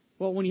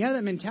 Well, when you have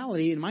that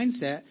mentality and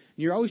mindset, and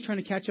you're always trying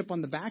to catch up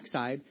on the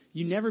backside,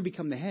 you never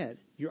become the head.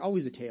 You're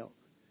always the tail.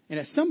 And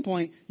at some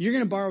point, you're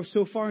going to borrow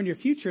so far in your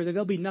future that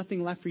there'll be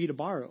nothing left for you to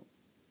borrow.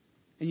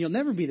 And you'll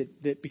never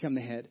become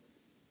the head.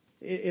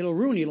 It'll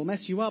ruin you. It'll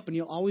mess you up, and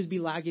you'll always be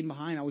lagging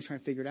behind, always trying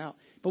to figure it out.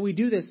 But we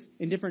do this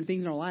in different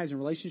things in our lives and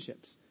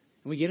relationships.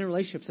 And we get in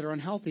relationships that are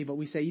unhealthy, but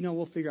we say,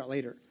 we'll figure it out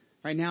later.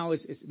 Right now,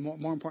 it's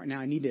more important now.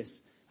 I need this.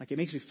 Like, it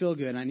makes me feel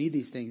good. I need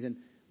these things. And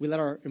we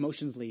let our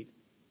emotions lead.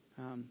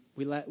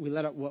 We let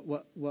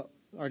what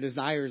our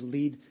desires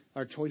lead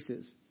our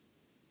choices.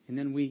 And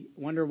then we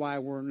wonder why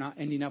we're not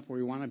ending up where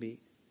we want to be.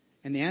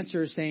 And the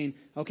answer is saying,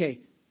 okay,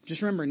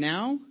 just remember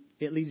now,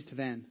 it leads to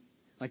then.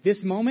 Like this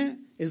moment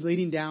is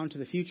leading down to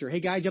the future. Hey,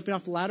 guy jumping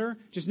off the ladder,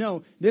 just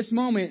know this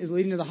moment is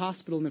leading to the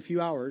hospital in a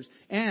few hours.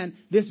 And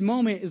this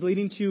moment is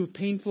leading to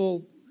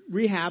painful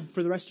rehab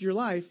for the rest of your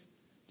life.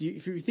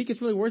 If you think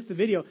it's really worth the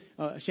video,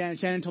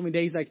 Shannon told me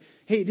today, he's like,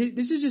 hey,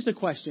 this is just a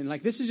question.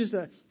 Like, this is just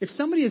if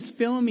somebody is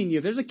filming you,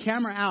 if there's a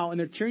camera out and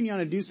they're cheering you on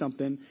to do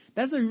something,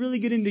 that's a really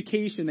good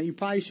indication that you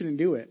probably shouldn't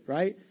do it,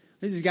 right?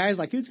 There's these guys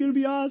like, it's going to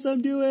be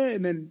awesome, do it.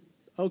 And then,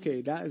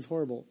 okay, that is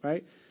horrible,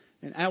 right?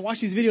 And I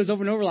watched these videos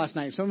over and over last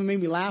night. Some of them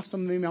made me laugh. Some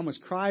of them made me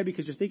almost cry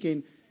because you're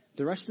thinking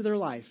the rest of their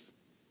life,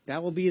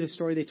 that will be the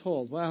story they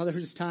told. Well, there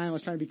was this time I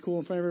was trying to be cool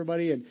in front of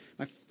everybody, and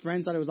my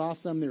friends thought it was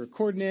awesome. They were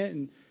recording it,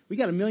 and we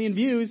got 1 million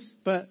views,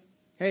 but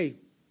hey,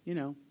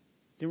 didn't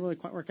really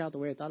quite work out the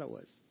way I thought it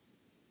was.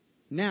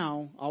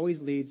 Now always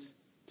leads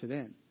to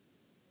then.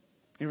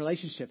 In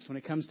relationships, when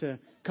it comes to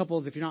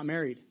couples, if you're not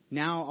married,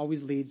 now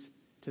always leads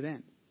to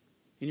then.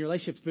 In your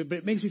relationships, but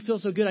it makes me feel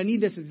so good. I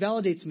need this. It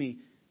validates me.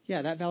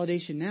 Yeah, that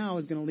validation now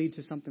is going to lead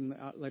to something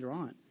later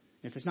on.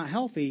 And if it's not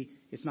healthy,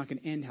 it's not going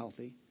to end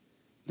healthy.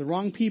 The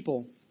wrong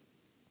people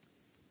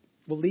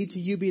will lead to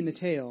you being the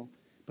tail,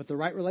 but the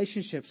right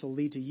relationships will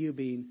lead to you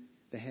being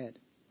the head.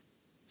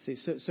 See,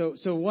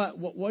 so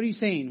what are you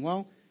saying?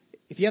 Well,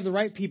 if you have the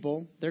right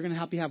people, they're going to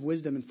help you have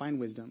wisdom and find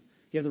wisdom.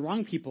 If you have the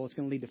wrong people, it's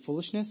going to lead to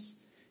foolishness.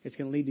 It's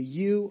going to lead to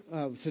you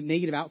to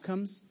negative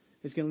outcomes.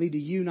 It's going to lead to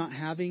you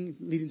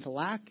leading to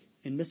lack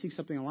and missing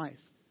something in life.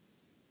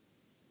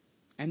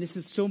 And this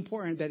is so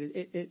important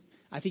that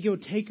I think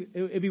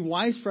it'd be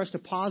wise for us to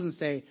pause and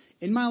say,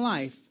 in my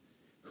life,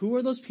 who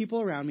are those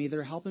people around me that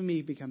are helping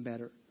me become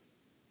better?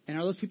 And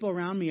are those people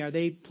around me, are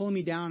they pulling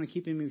me down and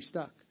keeping me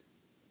stuck?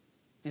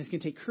 And it's going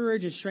to take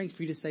courage and strength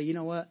for you to say, you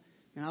know what,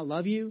 man, I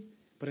love you,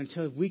 but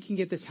until we can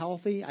get this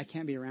healthy, I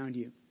can't be around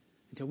you.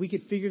 Until we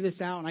can figure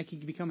this out and I can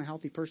become a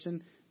healthy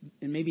person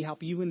and maybe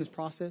help you in this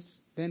process,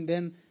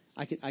 then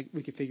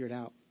we could figure it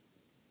out.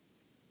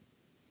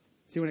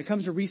 See, when it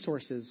comes to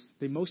resources,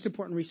 the most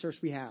important resource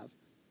we have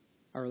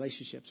are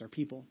relationships, are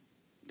people.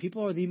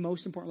 People are the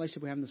most important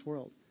relationship we have in this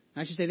world.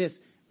 And I should say this,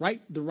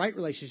 the right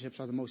relationships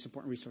are the most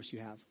important resource you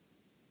have.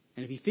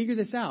 And if you figure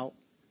this out,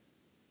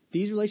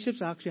 these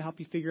relationships will actually help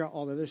you figure out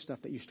all the other stuff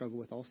that you struggle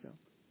with also.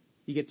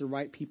 You get the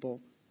right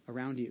people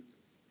around you.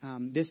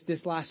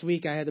 This last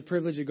week, I had the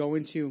privilege of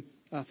going to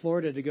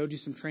Florida to go do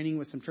some training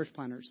with some church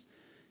planners.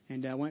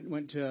 And I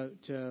went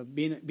to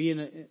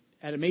be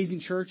at Amazing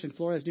Church in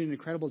Florida. Is doing an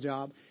incredible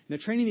job. And they're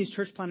training these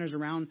church planners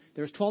around.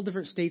 There was 12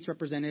 different states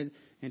represented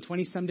and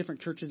 20-some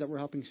different churches that we're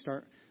helping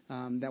start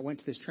that went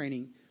to this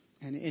training.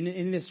 And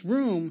in this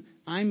room,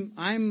 I'm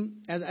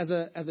as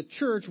a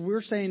church,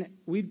 we're saying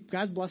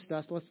God's blessed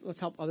us. Let's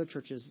help other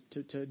churches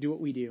to do what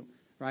we do,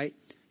 right?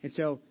 And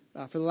so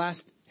for the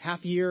last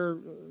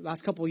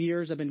last couple of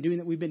years,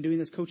 we've been doing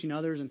this, coaching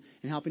others and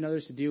helping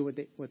others to do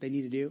what they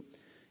need to do.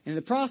 And in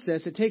the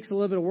process, it takes a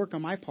little bit of work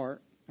on my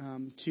part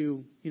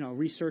to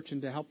research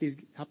and to help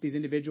these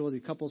individuals,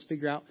 these couples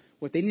figure out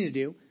what they need to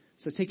do.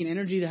 So it's taking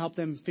energy to help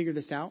them figure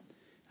this out.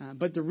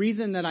 But the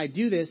reason that I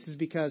do this is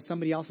because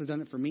somebody else has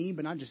done it for me,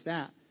 but not just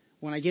that.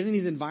 When I get in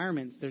these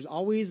environments, there's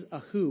always a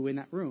who in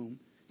that room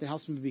that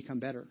helps me become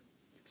better.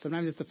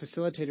 Sometimes it's the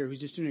facilitator who's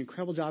just doing an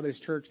incredible job at his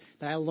church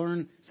that I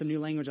learn some new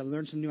language, I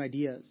learn some new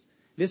ideas.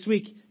 This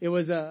week, it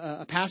was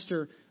a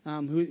pastor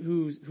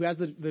who has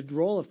the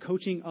role of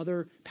coaching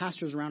other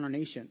pastors around our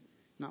nation.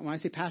 Now, when I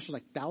say pastors,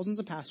 like thousands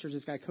of pastors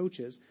this guy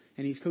coaches,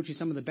 and he's coaching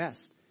some of the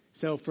best.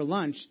 So for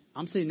lunch,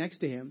 I'm sitting next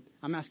to him.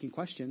 I'm asking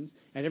questions.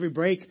 At every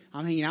break,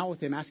 I'm hanging out with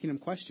him, asking him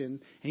questions.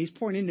 And he's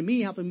pouring into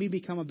me, helping me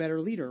become a better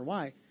leader.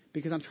 Why?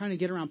 Because I'm trying to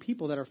get around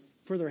people that are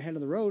further ahead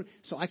of the road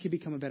so I can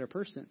become a better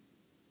person.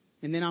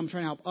 And then I'm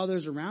trying to help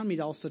others around me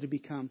to also to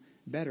become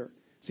better.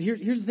 So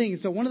here's the thing.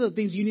 So one of the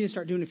things you need to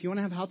start doing if you want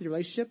to have healthy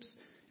relationships,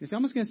 it's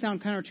almost going to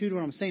sound counter to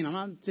what I'm saying. I'm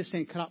not just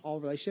saying cut out all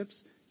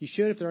relationships. You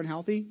should, if they're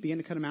unhealthy, begin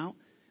to cut them out.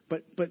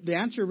 But the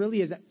answer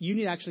really is that you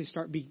need to actually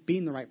start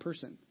being the right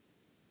person.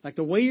 Like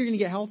the way you're going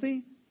to get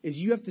healthy is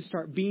you have to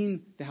start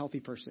being the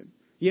healthy person.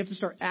 You have to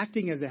start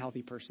acting as the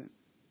healthy person.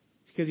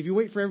 Because if you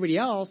wait for everybody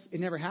else, it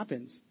never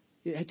happens.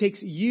 It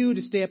takes you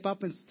to step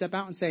up and step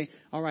out and say,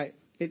 all right,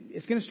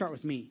 it's going to start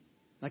with me.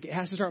 Like it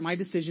has to start with my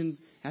decisions.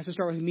 It has to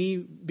start with me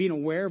being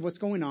aware of what's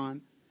going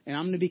on, and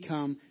I'm going to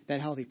become that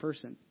healthy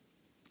person.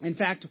 In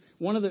fact,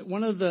 one of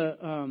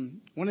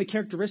the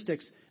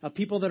characteristics of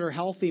people that are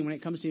healthy when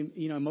it comes to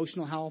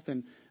emotional health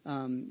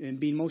and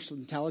being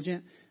emotionally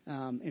intelligent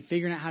and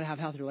figuring out how to have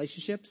healthy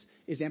relationships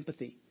is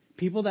empathy.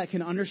 People that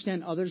can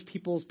understand others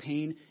people's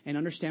pain and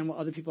understand what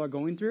other people are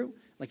going through,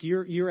 like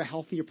you're a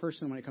healthier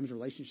person when it comes to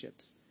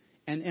relationships.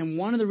 And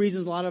one of the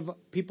reasons a lot of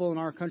people in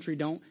our country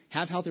don't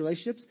have healthy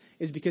relationships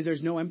is because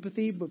there's no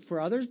empathy for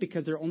others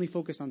because they're only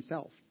focused on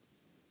self.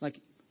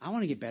 Like, I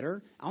want to get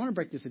better. I want to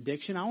break this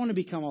addiction. I want to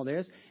become all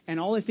this. And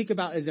all they think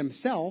about is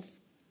themselves.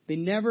 They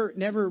never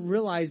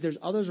realize there's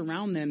others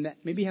around them that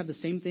maybe have the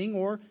same thing,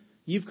 or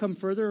you've come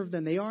further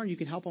than they are and you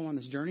can help them on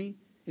this journey.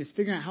 It's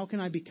figuring out how can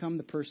I become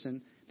the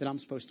person that I'm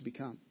supposed to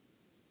become.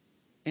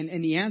 And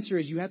the answer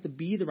is you have to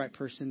be the right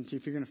person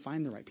if you're going to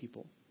find the right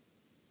people.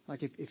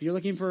 Like if you're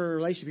looking for a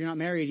relationship, you're not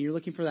married, and you're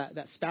looking for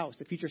that spouse,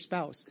 the future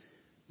spouse,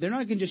 they're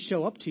not going to just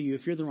show up to you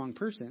if you're the wrong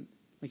person.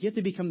 Like you have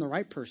to become the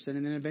right person,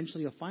 and then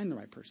eventually you'll find the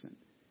right person.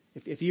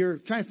 If you're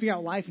trying to figure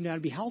out life and how to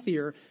be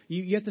healthier,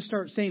 you have to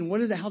start saying, what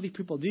do the healthy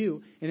people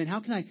do? And then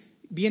how can I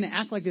begin to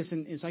act like this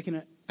and so I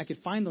can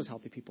find those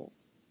healthy people?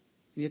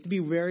 And you have to be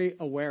very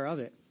aware of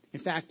it.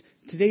 In fact,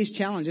 today's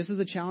challenge, this is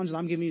the challenge that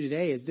I'm giving you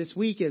today, is this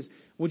week is,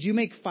 would you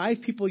make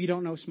 5 people you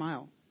don't know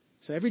smile?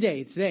 So every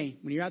day, today,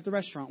 when you're at the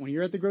restaurant, when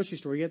you're at the grocery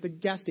store, you're at the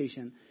gas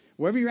station,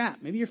 wherever you're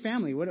at, maybe your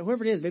family,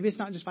 whoever it is, maybe it's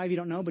not just 5 you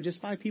don't know, but just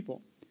 5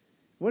 people.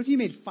 What if you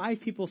made 5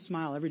 people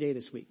smile every day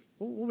this week?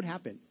 What would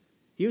happen?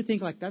 You would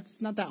think, like, that's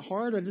not that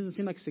hard, or it doesn't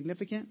seem like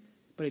significant,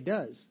 but it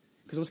does.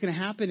 Because what's going to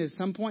happen is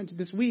some point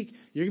this week,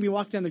 you're going to be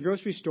walking down the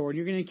grocery store, and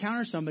you're going to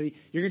encounter somebody,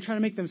 you're going to try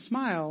to make them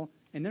smile,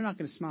 and they're not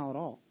going to smile at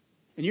all.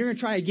 And you're going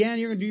to try again,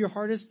 you're going to do your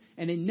hardest,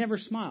 and they never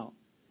smile.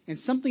 And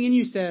something in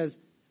you says,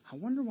 I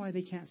wonder why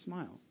they can't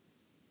smile.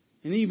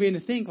 And then you begin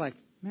to think, like,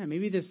 man,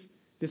 maybe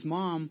this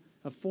mom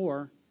of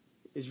 4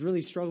 is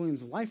really struggling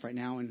with life right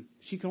now, and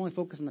she can only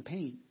focus on the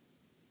pain.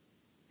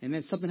 And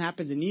then something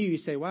happens in you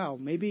say, wow,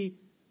 maybe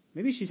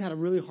she's had a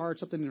really hard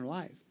something in her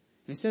life.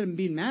 And instead of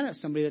being mad at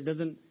somebody that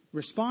doesn't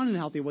respond in a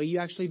healthy way, you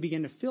actually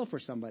begin to feel for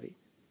somebody.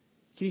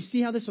 Can you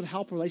see how this would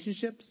help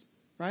relationships,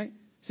 right?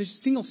 So it's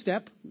a single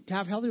step. To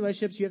have healthy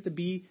relationships, you have to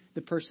be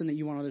the person that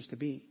you want others to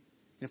be.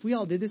 And if we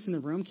all did this in the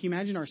room, can you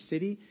imagine our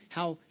city,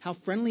 how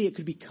friendly it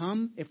could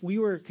become if we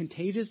were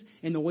contagious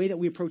in the way that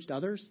we approached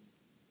others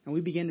and we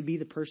began to be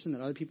the person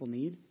that other people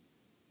need?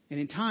 And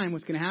in time,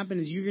 what's going to happen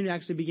is you're going to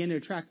actually begin to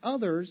attract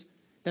others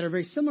that are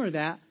very similar to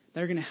that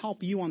are going to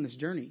help you on this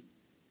journey. And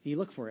you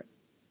look for it.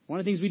 One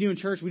of the things we do in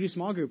church, we do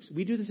small groups.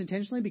 We do this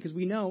intentionally because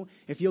we know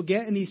if you'll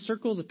get in these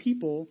circles of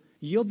people,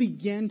 you'll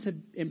begin to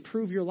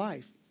improve your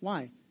life.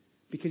 Why?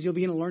 Because you'll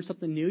begin to learn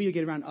something new. You'll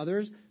get around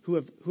others who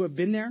have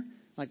been there.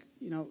 Like,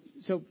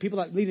 so people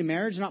that lead in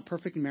marriage are not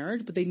perfect in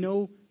marriage, but they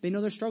know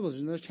their struggles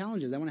and their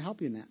challenges. I want to help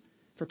you in that.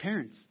 For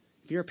parents,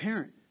 if you're a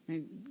parent,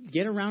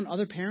 get around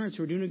other parents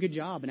who are doing a good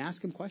job and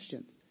ask them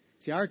questions.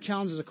 See, our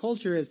challenge as a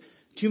culture is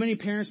too many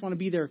parents want to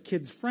be their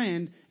kid's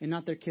friend and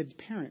not their kid's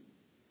parent.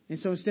 And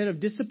so instead of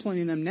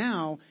disciplining them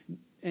now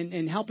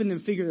and helping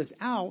them figure this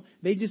out,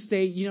 they just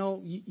say,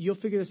 you'll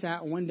figure this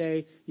out and one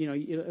day,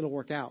 it'll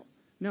work out.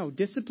 No,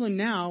 discipline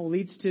now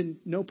leads to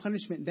no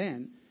punishment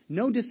then.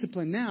 No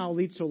discipline now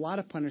leads to a lot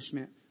of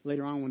punishment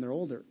later on when they're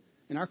older.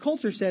 And our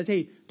culture says,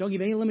 hey, don't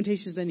give any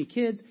limitations to any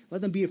kids.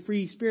 Let them be a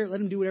free spirit. Let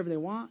them do whatever they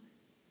want.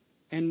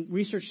 And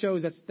research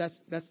shows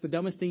that's the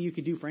dumbest thing you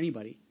could do for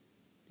anybody.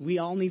 We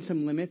all need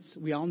some limits.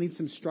 We all need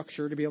some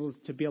structure to be able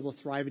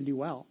to thrive and do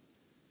well.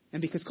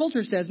 And because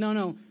culture says,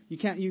 no, you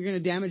can't. You're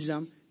going to damage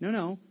them.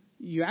 No,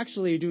 you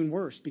actually are doing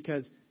worse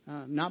because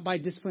not by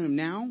disciplining them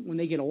now. When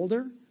they get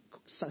older,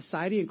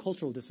 society and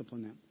culture will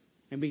discipline them.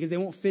 And because they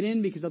won't fit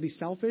in, because they'll be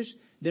selfish,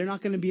 they're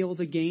not going to be able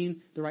to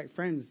gain the right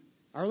friends.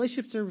 Our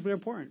relationships are very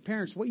important.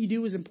 Parents, what you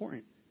do is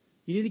important.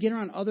 You need to get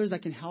around others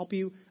that can help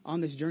you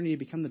on this journey to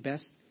become the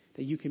best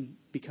that you can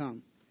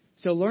become.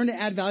 So learn to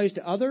add values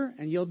to others,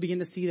 and you'll begin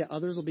to see that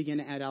others will begin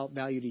to add out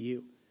value to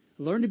you.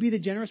 Learn to be the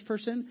generous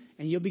person,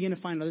 and you'll begin to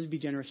find others to be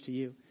generous to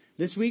you.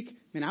 This week,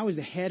 I was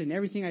the head in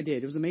everything I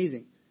did. It was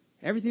amazing.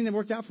 Everything that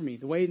worked out for me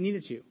the way it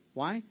needed to.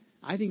 Why?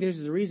 I think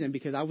there's a reason,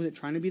 because I wasn't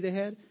trying to be the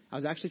head. I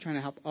was actually trying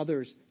to help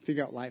others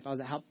figure out life. I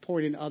was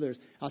pouring into others.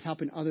 I was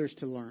helping others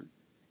to learn.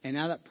 And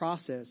out of that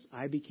process,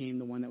 I became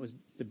the one that was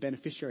the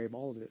beneficiary of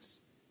all of this,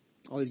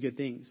 all these good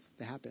things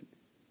that happened.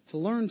 So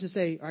learn to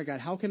say, all right, God,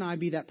 how can I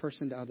be that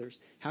person to others?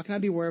 How can I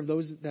be aware of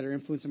those that are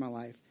influencing my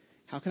life?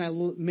 How can I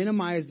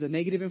minimize the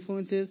negative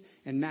influences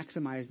and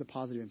maximize the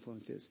positive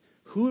influences?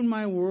 Who in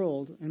my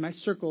world, in my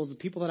circles, the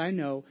people that I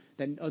know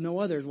that know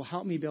others will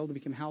help me be able to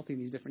become healthy in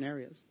these different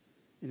areas?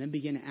 And then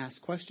begin to ask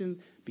questions,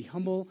 be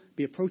humble,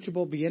 be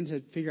approachable, begin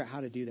to figure out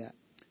how to do that.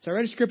 So I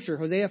read a scripture,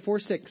 Hosea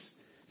 4:6.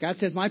 God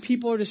says, my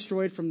people are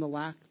destroyed from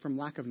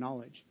lack of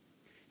knowledge.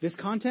 This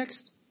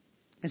context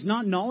is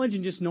not knowledge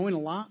and just knowing a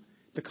lot.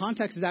 The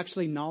context is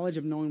actually knowledge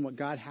of knowing what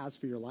God has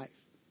for your life.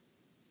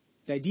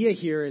 The idea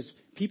here is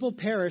people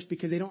perish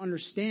because they don't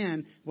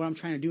understand what I'm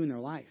trying to do in their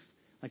life.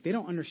 Like they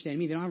don't understand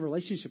me. They don't have a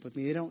relationship with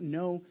me. They don't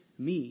know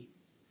me.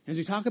 As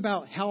we talk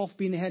about health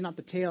being the head, not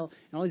the tail,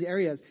 and all these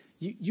areas,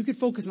 you could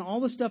focus on all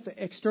the stuff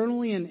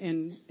externally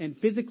and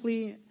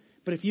physically,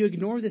 but if you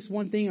ignore this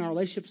one thing in our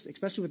relationships,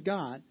 especially with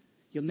God,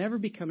 you'll never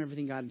become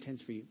everything God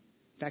intends for you.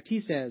 In fact,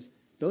 he says,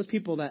 those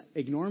people that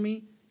ignore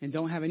me and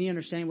don't have any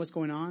understanding of what's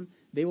going on,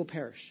 they will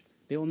perish.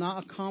 They will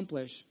not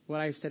accomplish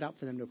what I've set out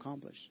for them to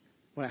accomplish,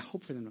 what I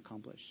hope for them to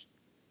accomplish.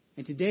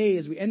 And today,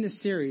 as we end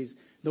this series,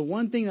 the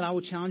one thing that I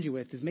will challenge you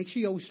with is make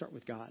sure you always start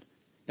with God.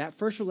 That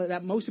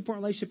most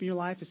important relationship in your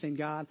life is saying,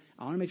 God,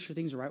 I want to make sure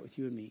things are right with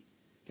you and me.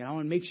 God, I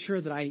want to make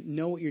sure that I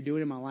know what you're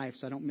doing in my life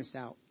so I don't miss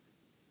out.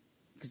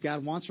 Because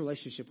God wants a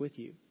relationship with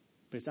you.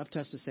 But it's up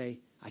to us to say,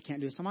 I can't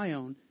do this on my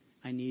own.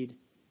 I need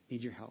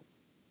your help.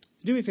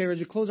 So do me a favor, as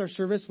we close our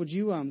service, would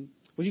you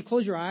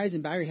close your eyes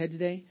and bow your head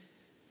today?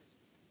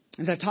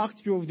 As I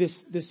talked through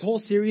this whole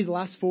series, the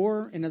last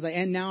 4, and as I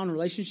end now on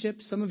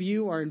relationships, some of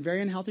you are in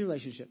very unhealthy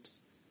relationships.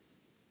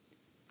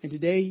 And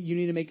today you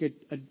need to make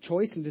a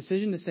choice and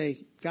decision to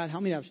say, God,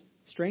 help me to have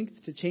strength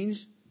to change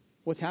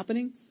what's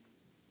happening.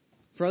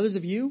 For others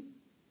of you,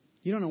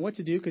 you don't know what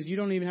to do because you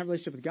don't even have a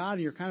relationship with God,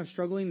 and you're kind of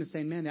struggling and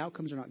saying, man, the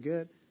outcomes are not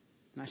good.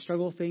 And I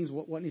struggle with things.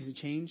 What needs to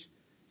change?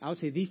 I would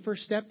say the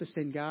first step is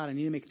saying, God, I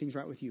need to make things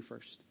right with you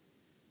first.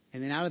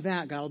 And then out of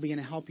that, God will begin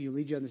to help you,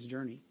 lead you on this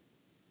journey.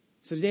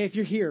 So today, if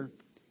you're here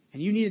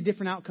and you need a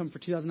different outcome for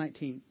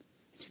 2019,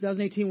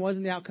 2018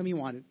 wasn't the outcome you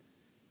wanted,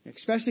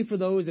 especially for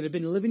those that have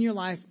been living your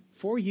life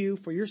for you,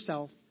 for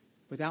yourself,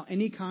 without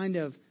any kind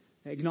of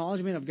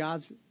acknowledgement of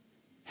God's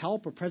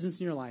help or presence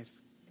in your life.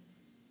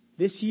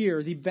 This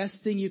year, the best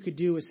thing you could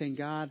do is saying,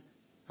 God,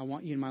 I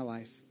want you in my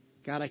life.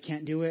 God, I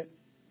can't do it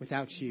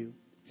without you.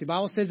 See, the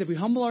Bible says if we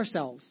humble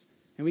ourselves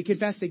and we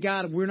confess to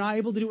God, we're not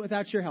able to do it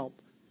without your help,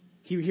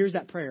 he hears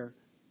that prayer.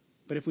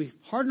 But if we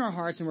harden our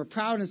hearts and we're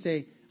proud and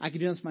say, I can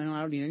do this on my own,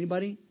 I don't need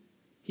anybody,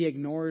 he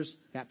ignores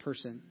that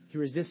person. He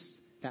resists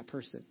that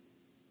person.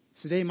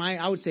 So today,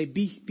 I would say,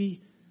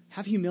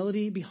 have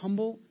humility, be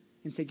humble,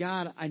 and say,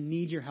 God, I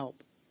need your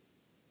help.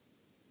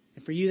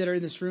 And for you that are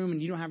in this room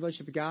and you don't have a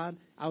relationship with God,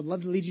 I would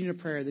love to lead you in a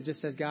prayer that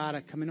just says, God,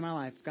 I come into my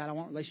life. God, I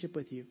want a relationship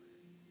with you.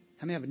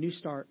 Help me have a new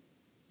start.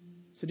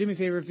 So do me a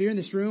favor. If you're in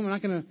this room, I'm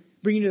not going to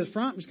bring you to the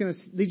front. I'm just going to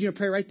lead you in a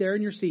prayer right there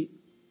in your seat.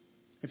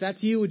 If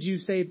that's you, would you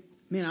say,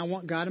 man, I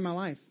want God in my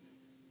life.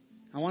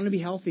 I want to be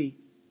healthy.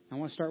 I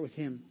want to start with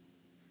him.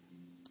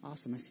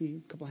 Awesome. I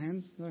see a couple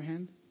hands. Another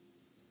hand.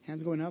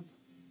 Hands going up.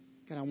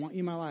 God, I want you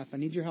in my life. I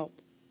need your help.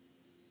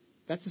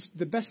 That's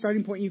the best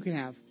starting point you can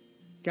have.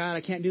 God,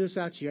 I can't do this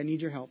without you. I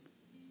need your help.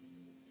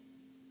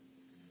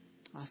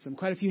 Awesome.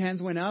 Quite a few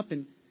hands went up.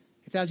 And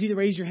if that was you to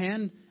raise your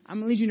hand, I'm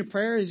going to lead you in a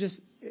prayer. It's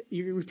just,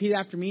 you repeat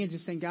after me and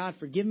just saying, God,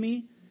 forgive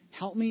me.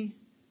 Help me.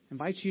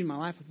 Invite you in my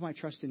life with my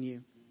trust in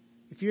you.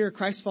 If you're a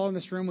Christ follower in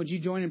this room, would you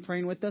join in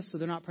praying with us so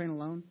they're not praying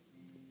alone?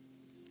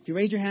 If you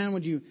raise your hand,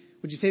 would you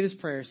say this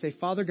prayer? Say,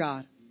 Father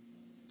God,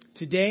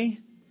 today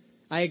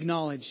I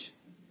acknowledge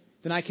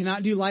that I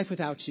cannot do life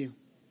without you.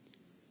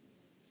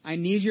 I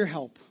need your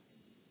help.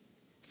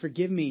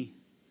 Forgive me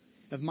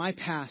of my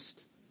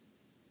past,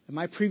 of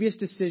my previous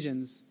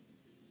decisions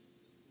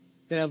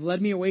that have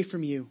led me away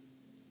from you.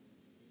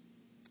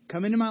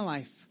 Come into my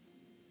life.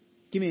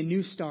 Give me a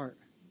new start.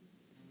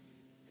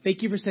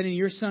 Thank you for sending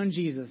your son,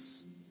 Jesus,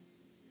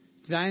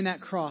 to die on that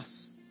cross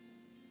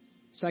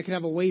so I could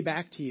have a way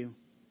back to you.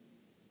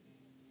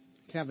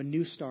 I could have a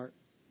new start.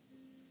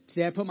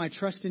 Today I put my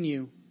trust in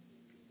you.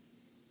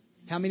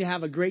 Help me to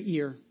have a great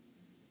year.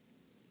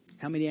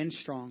 Help me to end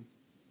strong.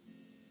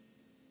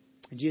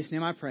 In Jesus'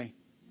 name I pray.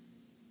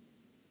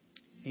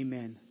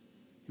 Amen.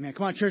 Amen.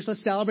 Come on, church,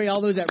 let's celebrate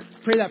all those that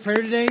pray that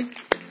prayer today.